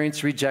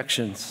experience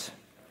rejections.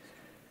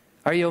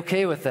 Are you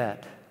okay with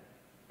that?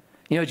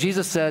 You know,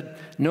 Jesus said,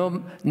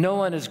 no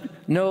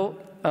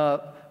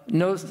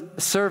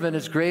servant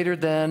is greater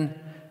than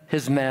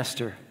his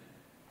master.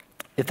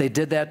 If they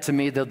did that to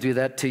me, they'll do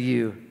that to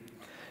you.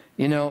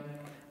 You know,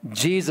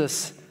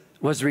 Jesus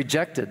was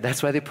rejected.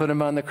 That's why they put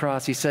him on the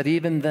cross. He said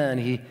even then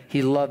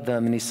he loved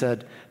them, and he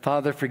said,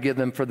 Father, forgive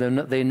them, for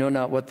they know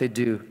not what they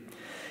do.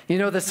 You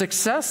know, the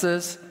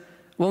successes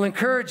will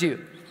encourage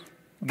you.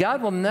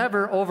 God will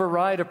never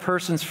override a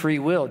person's free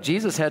will.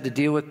 Jesus had to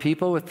deal with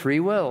people with free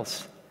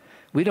wills.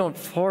 We don't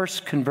force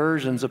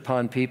conversions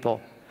upon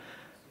people.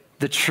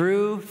 The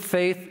true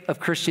faith of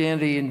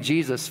Christianity in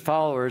Jesus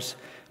followers,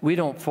 we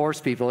don't force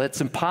people.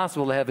 It's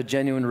impossible to have a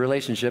genuine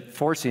relationship.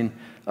 Forcing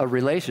a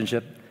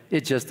relationship,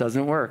 it just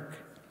doesn't work.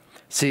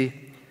 See,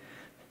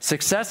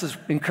 successes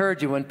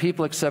encourage you when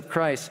people accept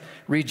Christ.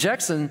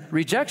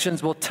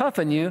 Rejections will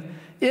toughen you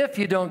if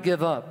you don't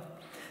give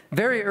up.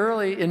 Very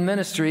early in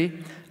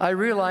ministry, I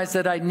realized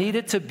that I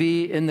needed to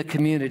be in the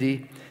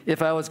community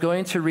if I was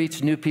going to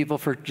reach new people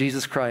for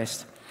Jesus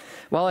Christ.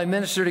 While I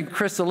ministered in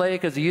Crystal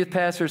Lake as a youth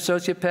pastor,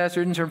 associate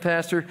pastor, intern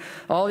pastor,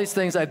 all these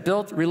things, I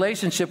built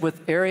relationship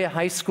with area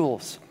high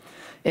schools.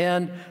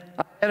 And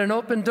I had an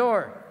open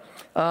door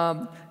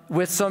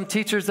with some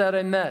teachers that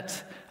I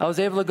met. I was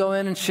able to go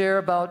in and share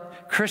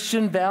about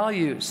Christian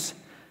values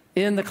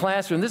in the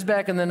classroom. This is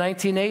back in the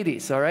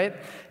 1980s, all right?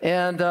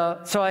 And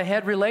so I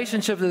had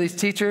relationships with these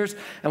teachers.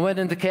 I went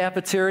into the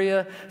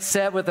cafeteria,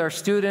 sat with our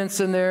students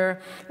in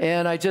there,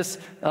 and I just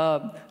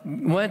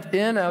went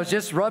in. I was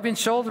just rubbing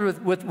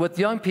shoulders with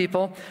young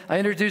people. I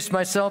introduced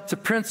myself to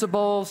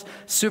principals,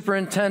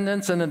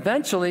 superintendents, and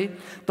eventually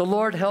the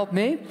Lord helped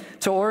me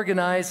to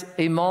organize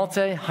a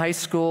multi-high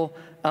school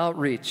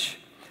outreach.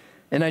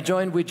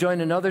 And we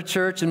joined another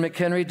church in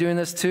McHenry doing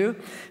this too.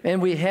 And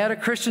we had a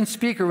Christian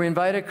speaker. We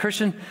invited a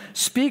Christian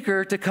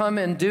speaker to come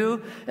and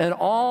do an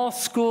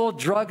all-school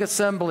drug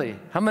assembly.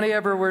 How many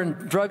ever were in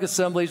drug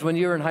assemblies when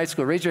you were in high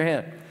school? Raise your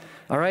hand.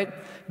 All right?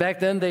 Back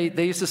then, they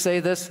used to say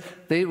this.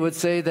 They would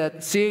say that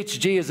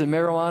CHG is a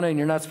marijuana and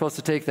you're not supposed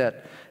to take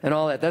that and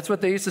all that. That's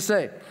what they used to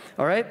say.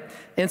 All right?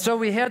 And so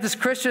we had this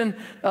Christian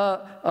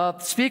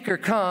speaker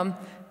come,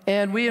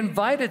 And we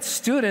invited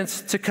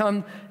students to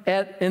come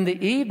in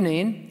the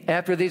evening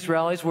after these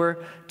rallies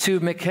were to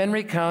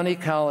McHenry County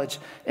College.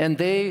 And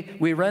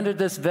we rented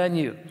this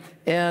venue.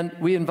 And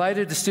we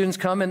invited the students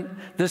to come, and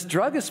this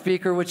druggist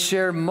speaker would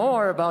share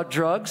more about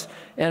drugs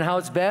and how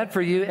it's bad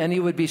for you, and he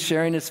would be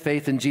sharing his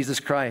faith in Jesus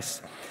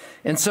Christ.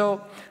 And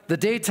so the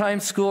daytime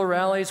school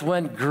rallies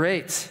went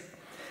great.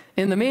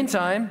 In the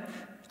meantime,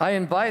 I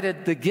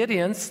invited the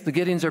Gideons. The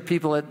Gideons are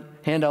people that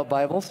hand out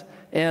Bibles,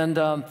 and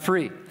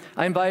free.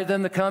 I invited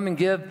them to come and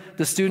give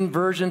the student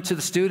version to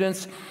the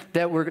students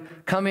that were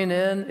coming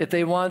in. If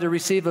they wanted to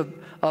receive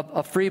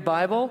a free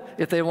Bible,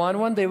 if they wanted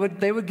one, they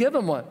would give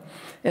them one.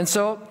 And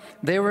so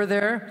they were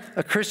there.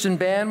 A Christian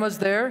band was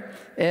there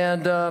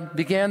and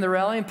began the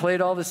rally and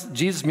played all this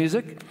Jesus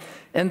music.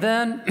 And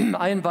then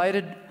I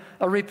invited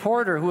a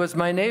reporter who was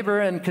my neighbor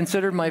and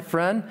considered my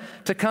friend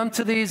to come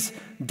to these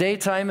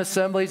daytime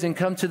assemblies and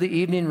come to the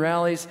evening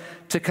rallies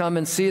to come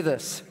and see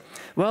this.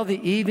 Well,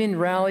 the evening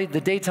rally,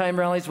 the daytime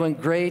rallies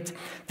went great.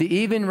 The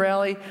evening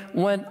rally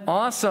went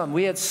awesome.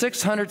 We had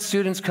 600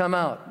 students come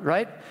out,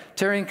 right?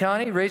 Tarrant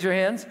County, raise your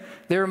hands.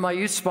 They were my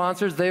youth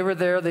sponsors. They were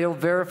there. They'll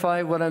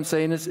verify what I'm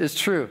saying is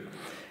true.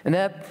 And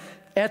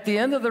at the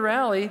end of the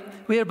rally,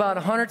 we had about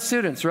 100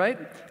 students, right?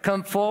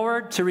 Come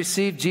forward to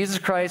receive Jesus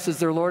Christ as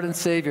their Lord and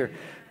Savior.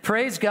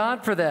 Praise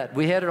God for that.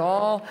 We had it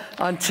all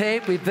on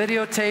tape. We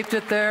videotaped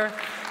it there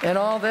and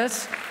all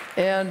this.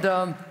 And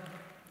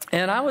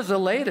I was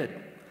elated.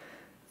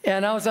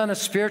 And I was on a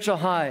spiritual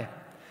high.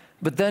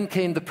 But then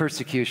came the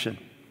persecution.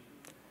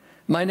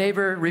 My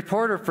neighbor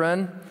reporter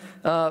friend,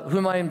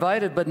 whom I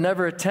invited but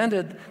never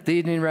attended the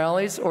evening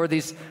rallies or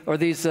these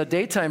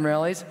daytime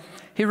rallies,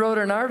 he wrote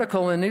an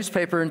article in a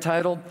newspaper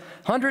entitled,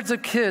 "Hundreds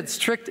of Kids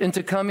Tricked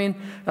into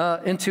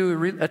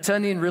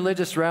Attending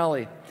Religious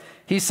Rally."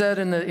 He said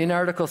in the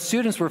article,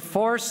 students were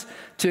forced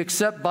to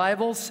accept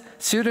Bibles.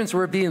 Students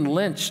were being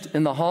lynched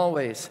in the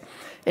hallways.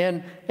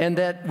 And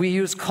that we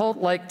use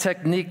cult-like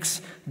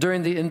techniques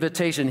during the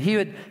invitation. He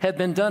had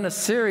been done a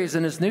series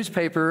in his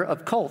newspaper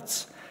of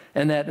cults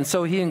and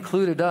so he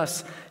included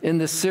us in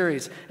this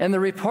series. And the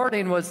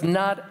reporting was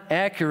not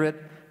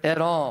accurate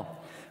at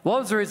all.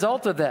 What was the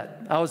result of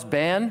that? I was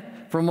banned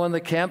from one of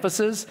the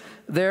campuses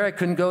there. I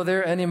couldn't go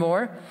there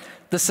anymore.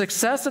 The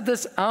success of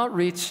this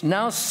outreach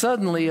now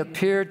suddenly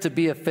appeared to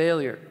be a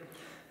failure.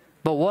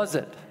 But was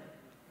it?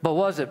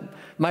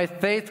 My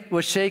faith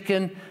was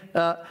shaken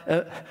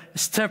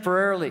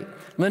temporarily.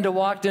 Linda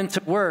walked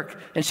into work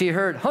and she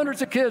heard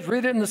hundreds of kids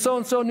read it in the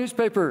so-and-so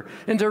newspaper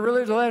into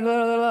religious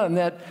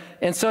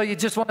and so you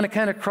just want to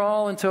kind of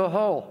crawl into a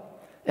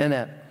hole in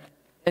that.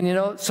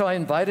 And so I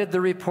invited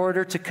the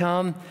reporter to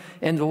come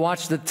and to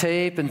watch the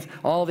tape and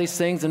all these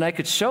things, and I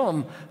could show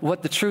him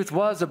what the truth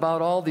was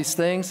about all these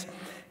things.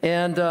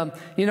 And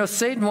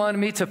Satan wanted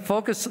me to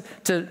focus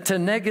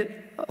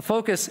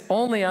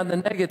only on the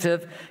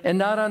negative and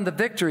not on the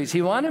victories.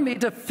 He wanted me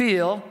to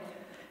feel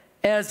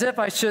as if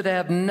I should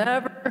have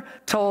never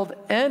told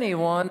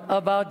anyone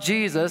about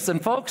Jesus.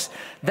 And folks,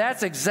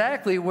 that's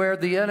exactly where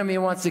the enemy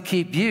wants to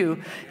keep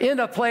you, in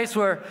a place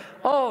where,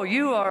 oh,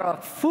 you are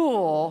a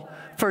fool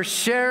for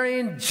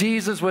sharing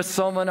Jesus with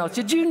someone else.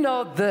 Did you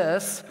know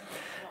this?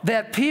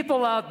 That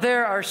people out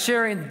there are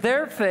sharing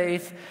their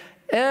faith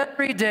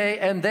every day,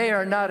 and they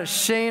are not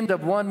ashamed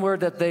of one word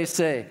that they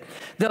say.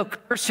 They'll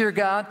curse your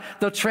God.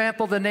 They'll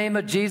trample the name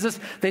of Jesus.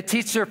 They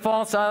teach their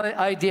false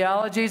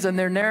ideologies and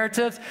their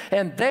narratives,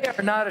 and they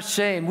are not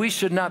ashamed. We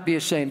should not be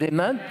ashamed.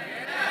 Amen?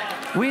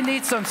 We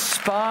need some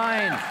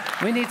spine.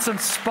 We need some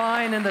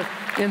spine in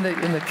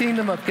the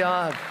kingdom of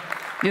God.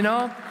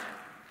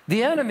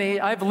 The enemy,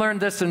 I've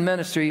learned this in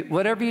ministry,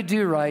 whatever you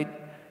do right,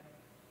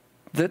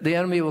 the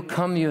enemy will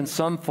come to you in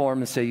some form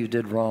and say you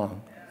did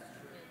wrong.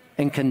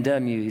 And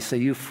condemn you. You say,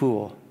 you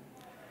fool.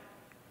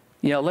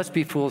 Let's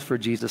be fools for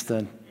Jesus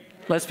then.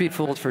 Let's be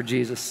fools for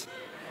Jesus.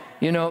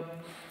 I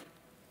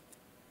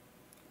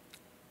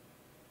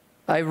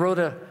wrote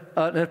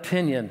an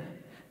opinion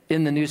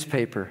in the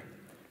newspaper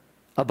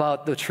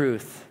about the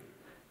truth.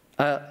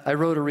 I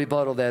wrote a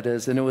rebuttal, that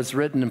is, and it was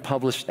written and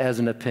published as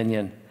an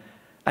opinion.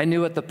 I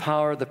knew what the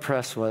power of the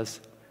press was,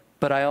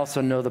 but I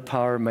also know the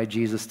power of my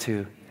Jesus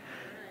too.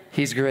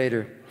 He's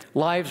greater.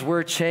 Lives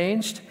were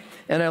changed.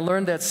 And I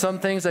learned that some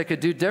things I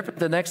could do different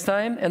the next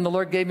time, and the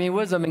Lord gave me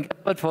wisdom. And guess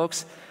what,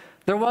 folks?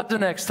 There was the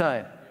next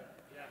time.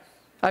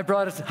 I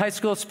brought a high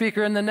school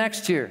speaker in the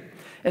next year.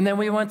 And then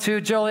we went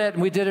to Joliet,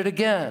 and we did it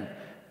again,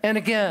 and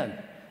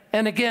again,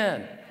 and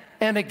again,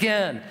 and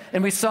again.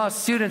 And we saw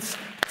students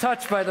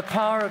touched by the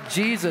power of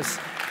Jesus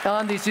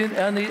on these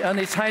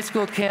high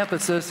school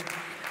campuses.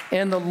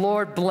 And the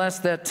Lord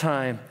blessed that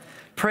time.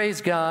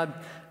 Praise God.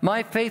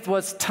 My faith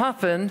was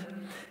toughened.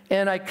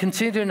 And I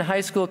continued in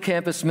high school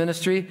campus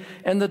ministry,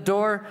 and the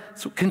door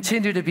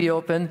continued to be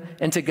open,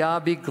 and to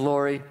God be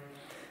glory.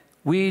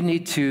 We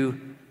need to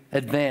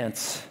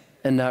advance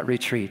and not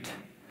retreat.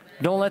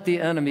 Don't let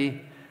the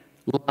enemy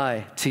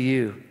lie to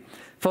you.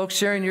 Folks,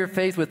 sharing your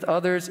faith with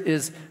others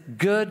is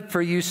good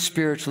for you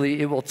spiritually.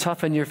 It will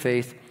toughen your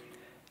faith.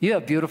 You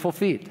have beautiful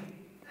feet.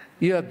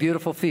 You have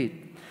beautiful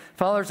feet.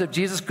 Followers of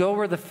Jesus, go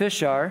where the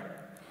fish are.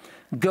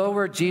 Go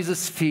where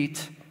Jesus'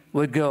 feet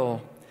would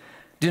go.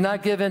 Do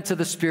not give in to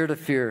the spirit of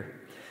fear.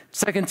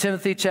 2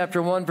 Timothy chapter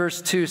 1,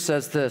 verse 2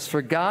 says this,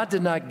 "For God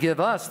did not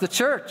give us, the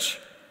church,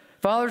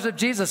 followers of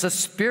Jesus, a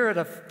spirit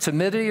of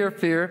timidity or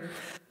fear,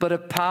 but a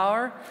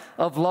power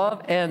of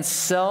love and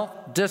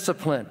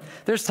self-discipline."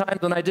 There's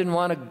times when I didn't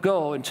want to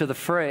go into the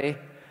fray,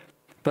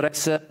 but I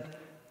said,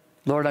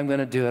 Lord, I'm going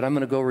to do it. I'm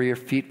going to go where your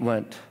feet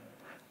went.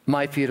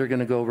 My feet are going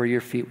to go where your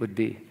feet would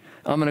be.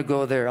 I'm going to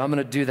go there. I'm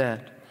going to do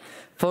that.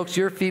 Folks,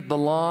 your feet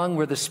belong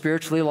where the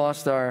spiritually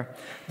lost are.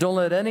 Don't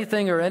let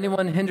anything or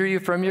anyone hinder you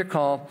from your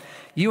call.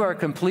 You are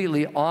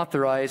completely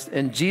authorized,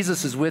 and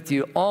Jesus is with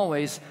you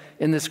always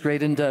in this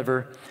great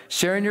endeavor.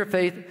 Sharing your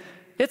faith,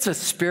 it's a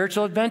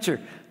spiritual adventure.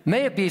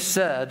 May it be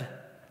said,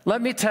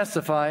 let me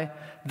testify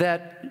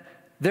that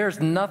there's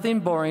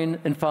nothing boring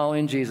in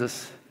following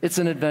Jesus. It's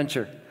an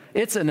adventure.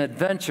 It's an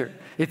adventure.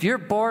 If you're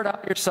bored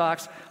out of your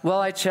socks, well,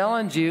 I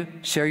challenge you,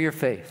 share your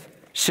faith.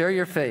 Share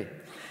your faith.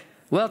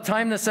 Well,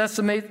 time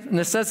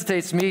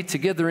necessitates me to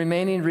give the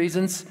remaining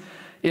reasons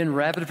in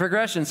rapid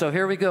progression. So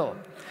here we go.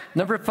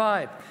 Number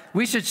 5,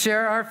 we should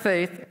share our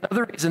faith.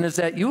 Another reason is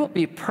that you will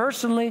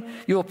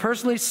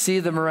personally see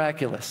the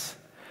miraculous.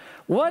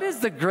 What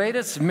is the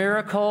greatest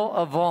miracle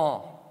of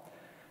all?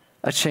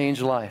 A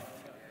changed life.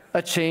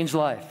 A changed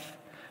life.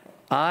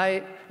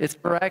 It's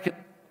miraculous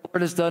what the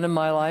Lord has done in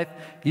my life.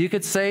 You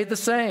could say the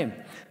same.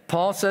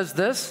 Paul says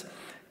this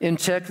in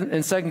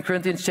 2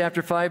 Corinthians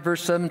chapter 5,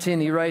 verse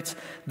 17. He writes,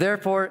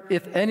 "Therefore,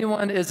 if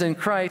anyone is in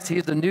Christ, he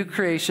is a new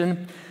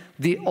creation.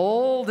 The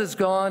old is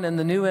gone and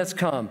the new has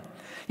come."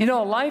 You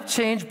know, a life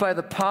changed by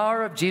the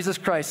power of Jesus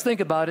Christ,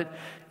 think about it,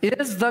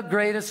 is the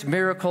greatest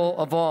miracle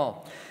of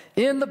all.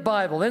 In the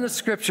Bible, in the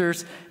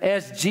Scriptures,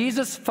 as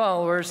Jesus'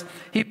 followers,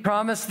 he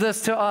promised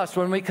this to us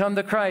when we come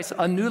to Christ,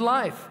 a new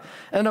life,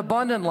 an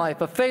abundant life,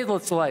 a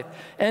faithless life,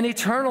 an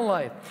eternal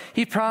life.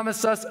 He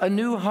promised us a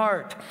new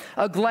heart,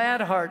 a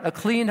glad heart, a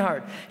clean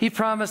heart. He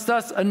promised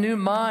us a new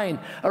mind,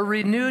 a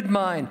renewed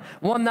mind,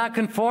 one not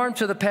conformed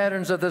to the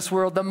patterns of this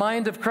world, the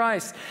mind of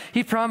Christ.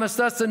 He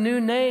promised us a new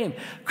name.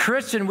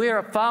 Christian, we are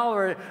a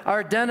follower.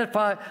 Our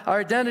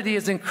identity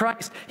is in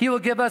Christ. He will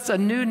give us a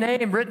new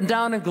name written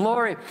down in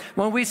glory.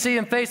 When we see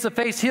him face to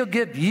face, he'll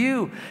give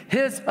you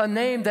a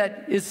name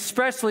that is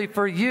especially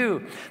for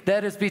you,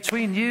 that is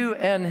between you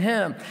and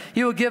him.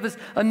 He will give us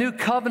a new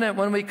covenant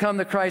when we come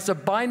to Christ, a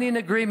binding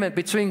agreement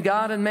between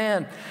God and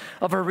man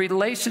of a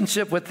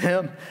relationship with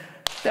him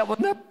that will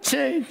never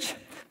change.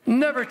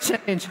 Never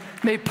change,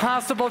 made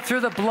possible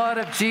through the blood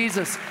of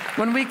Jesus.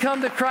 When we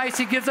come to Christ,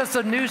 he gives us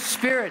a new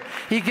spirit.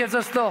 He gives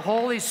us the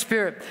Holy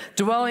Spirit,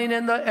 dwelling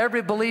in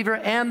every believer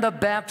and the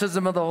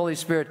baptism of the Holy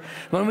Spirit.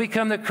 When we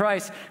come to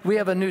Christ, we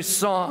have a new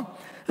song,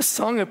 a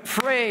song of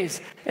praise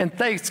and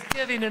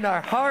thanksgiving in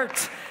our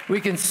hearts.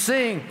 We can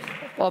sing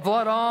of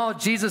what all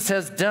Jesus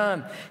has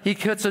done. He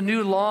puts a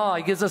new law.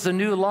 He gives us a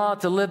new law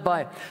to live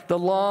by, the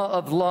law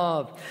of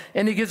love.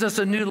 And he gives us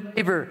a new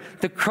labor,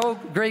 the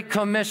great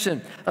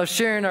commission of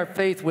sharing our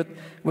faith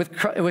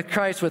with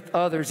Christ with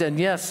others. And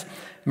yes,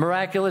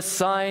 miraculous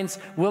signs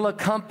will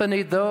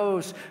accompany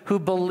those who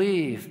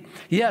believe.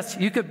 Yes,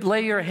 you could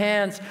lay your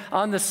hands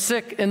on the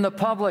sick in the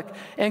public,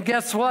 and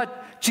guess what?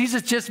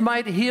 Jesus just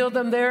might heal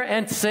them there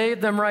and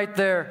save them right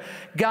there.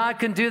 God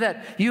can do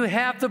that. You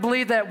have to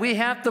believe that. We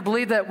have to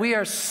believe that we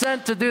are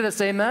sent to do this.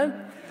 Amen?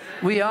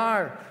 We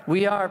are.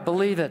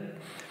 Believe it.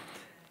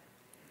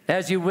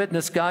 As you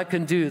witness, God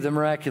can do the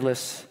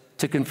miraculous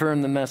to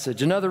confirm the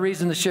message. Another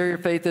reason to share your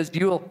faith is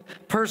you will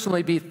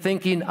personally be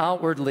thinking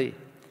outwardly.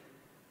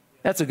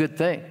 That's a good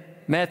thing.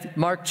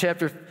 Mark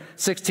chapter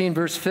 16,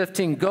 verse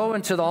 15. Go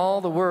into all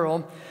the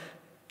world,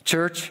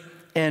 church,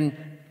 and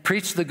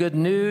preach the good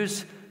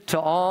news to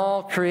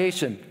all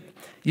creation.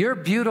 Your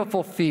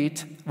beautiful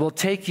feet will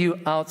take you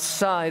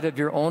outside of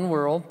your own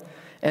world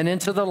and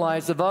into the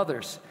lives of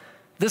others.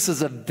 This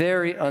is a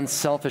very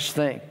unselfish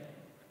thing.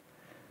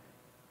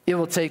 It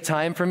will take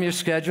time from your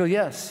schedule,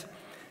 yes.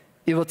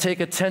 It will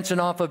take attention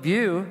off of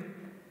you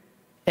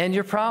and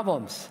your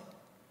problems,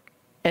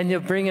 and you'll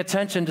bring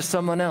attention to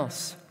someone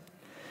else.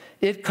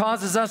 It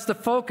causes us to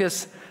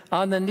focus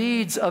on the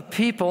needs of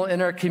people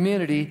in our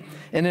community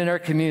and in our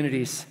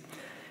communities.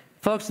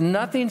 Folks,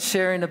 nothing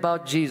sharing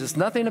about Jesus,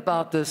 nothing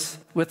about this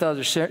with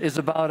others is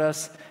about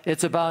us.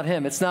 It's about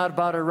him. It's not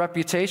about our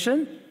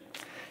reputation.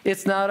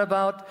 It's not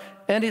about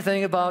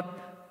anything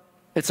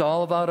it's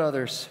all about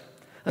others.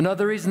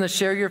 Another reason to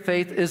share your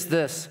faith is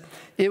this.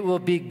 It will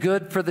be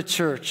good for the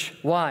church.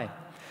 Why?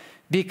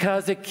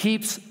 Because it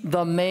keeps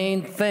the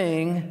main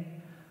thing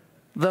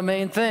the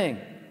main thing.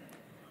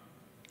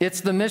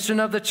 It's the mission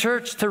of the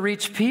church to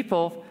reach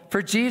people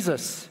for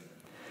Jesus.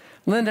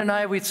 Linda and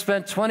I, we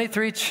spent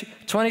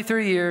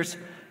 23 years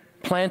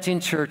planting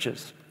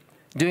churches,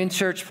 doing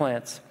church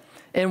plants.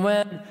 And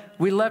when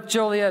we left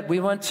Joliet, we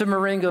went to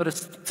Marengo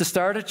to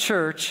start a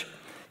church.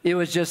 It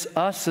was just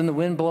us and the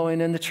wind blowing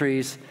in the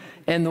trees.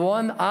 And the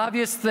one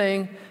obvious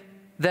thing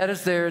that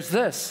is there is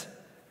this.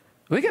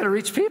 We got to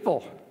reach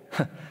people.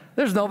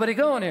 There's nobody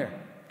going here.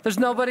 There's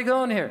nobody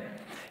going here.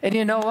 And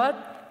you know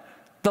what?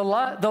 The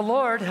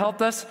Lord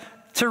helped us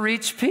to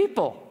reach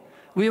people.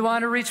 We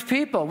want to reach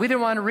people. We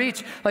didn't want to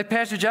reach, like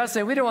Pastor Josh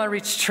said, we didn't want to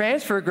reach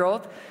transfer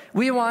growth.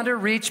 We want to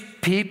reach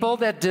people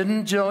that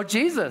didn't know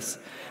Jesus.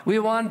 We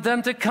want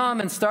them to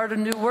come and start a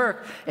new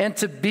work and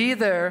to be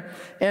there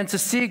and to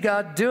see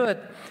God do it.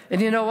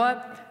 And you know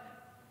what?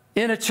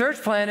 In a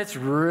church plant, it's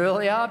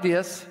really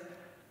obvious.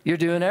 You're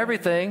doing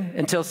everything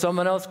until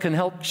someone else can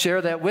help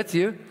share that with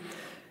you.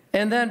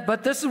 And then,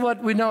 but this is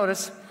what we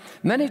notice.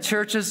 Many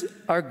churches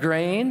are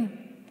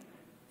graying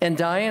and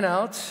dying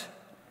out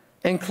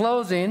and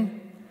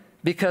closing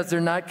because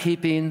they're not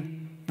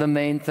keeping the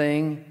main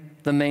thing,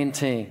 the main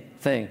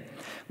thing.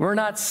 We're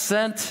not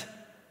sent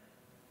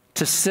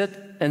to sit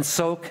and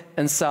soak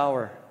and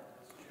sour.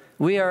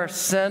 We are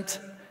sent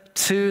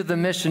to the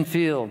mission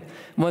field.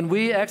 When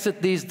we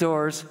exit these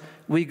doors,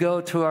 we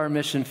go to our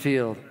mission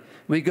field.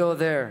 We go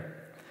there.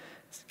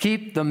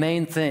 Keep the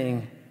main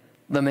thing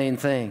the main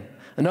thing.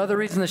 Another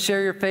reason to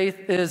share your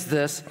faith is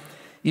this: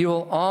 you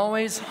will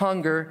always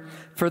hunger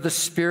for the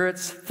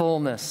Spirit's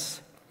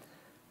fullness.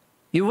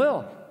 You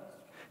will.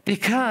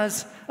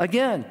 Because,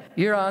 again,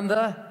 you're on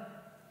the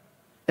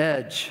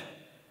edge.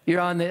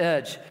 You're on the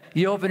edge.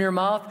 You open your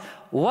mouth,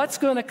 what's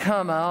going to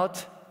come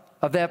out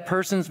of that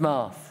person's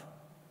mouth?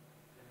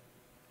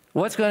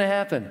 What's going to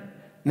happen?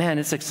 Man,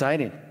 it's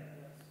exciting.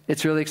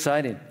 It's really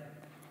exciting.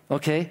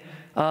 Okay?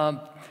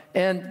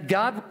 And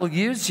God will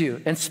use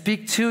you and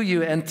speak to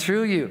you and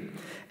through you.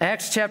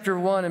 Acts chapter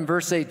 1 and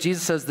verse 8,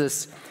 Jesus says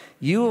this: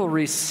 you will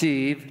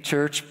receive,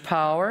 church,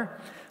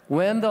 power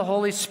when the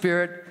Holy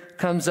Spirit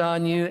comes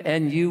on you,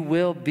 and you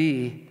will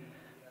be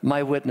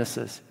my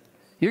witnesses.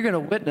 You're going to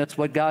witness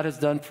what God has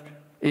done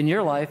in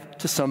your life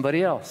to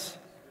somebody else.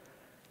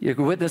 You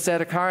can witness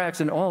at a car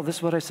accident. Oh, this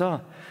is what I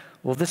saw.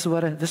 Well, this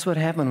is what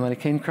happened when I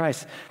came to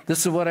Christ.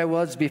 This is what I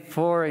was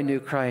before I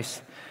knew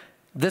Christ.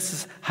 This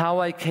is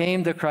how I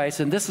came to Christ,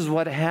 and this is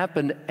what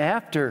happened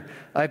after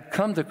I've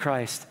come to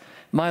Christ.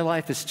 My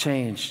life has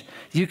changed.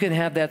 You can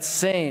have that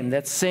same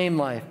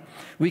life.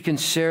 We can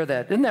share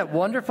that. Isn't that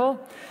wonderful?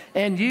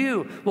 And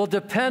you will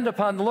depend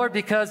upon the Lord,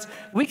 because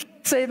we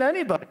can't save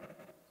anybody.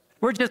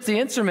 We're just the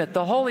instrument.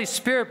 The Holy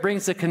Spirit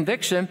brings the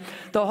conviction.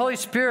 The Holy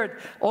Spirit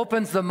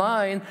opens the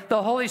mind.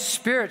 The Holy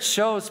Spirit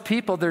shows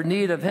people their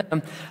need of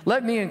Him.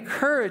 Let me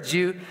encourage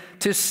you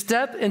to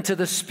step into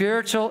the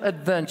spiritual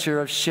adventure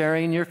of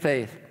sharing your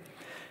faith.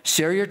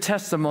 Share your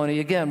testimony,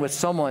 again, with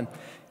someone.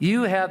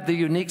 You have the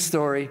unique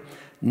story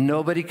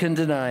nobody can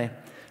deny.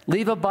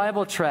 Leave a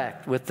Bible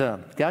tract with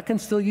them. God can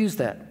still use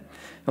that.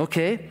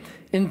 Okay?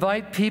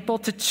 Invite people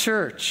to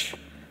church.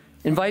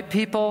 Invite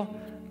people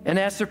and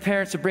ask their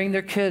parents to bring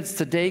their kids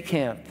to day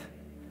camp.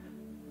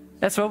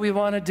 That's what we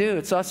want to do.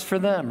 It's us for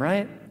them,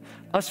 right?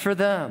 Us for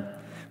them.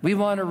 We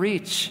want to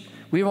reach.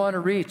 We want to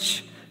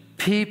reach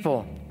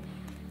people.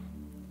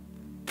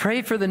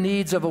 Pray for the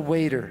needs of a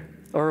waiter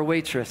or a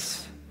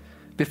waitress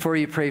before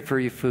you pray for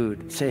your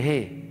food. Say,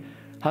 hey,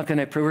 how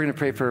can I pray? We're going to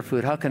pray for our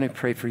food. How can I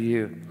pray for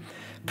you?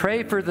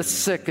 Pray for the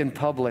sick in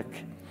public.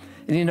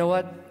 And you know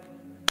what?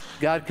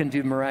 God can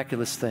do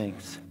miraculous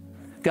things.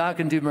 God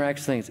can do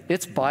miraculous things.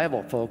 It's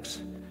Bible,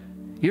 folks.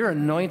 You're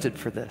anointed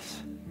for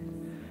this.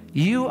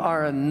 You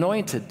are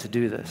anointed to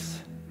do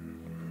this.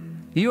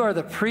 You are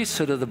the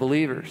priesthood of the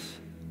believers.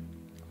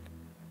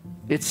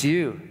 It's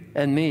you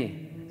and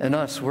me and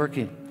us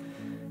working.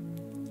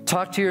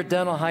 Talk to your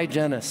dental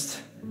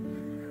hygienist.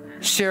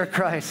 Share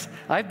Christ.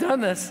 I've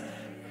done this.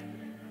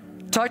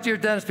 Talk to your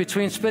dentist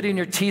between spitting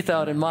your teeth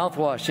out and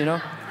mouthwash,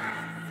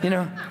 you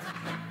know.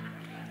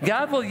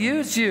 God will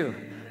use you.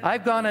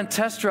 I've gone on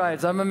test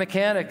drives. I'm a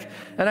mechanic.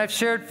 And I've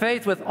shared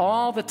faith with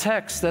all the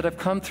techs that have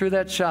come through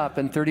that shop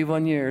in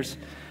 31 years.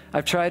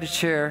 I've tried to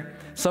share.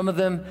 Some of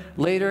them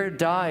later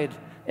died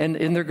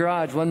in their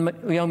garage. One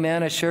young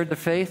man I shared the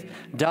faith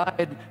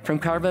died from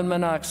carbon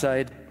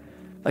monoxide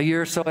a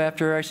year or so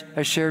after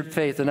I shared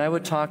faith. And I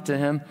would talk to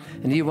him,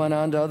 and he went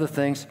on to other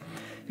things.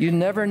 You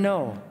never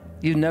know.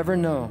 You never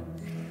know.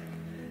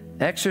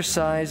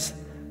 Exercise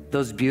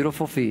those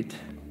beautiful feet.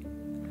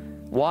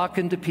 Walk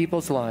into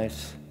people's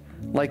lives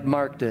like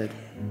Mark did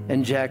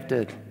and Jack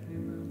did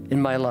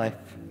in my life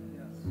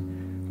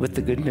with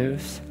the good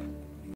news.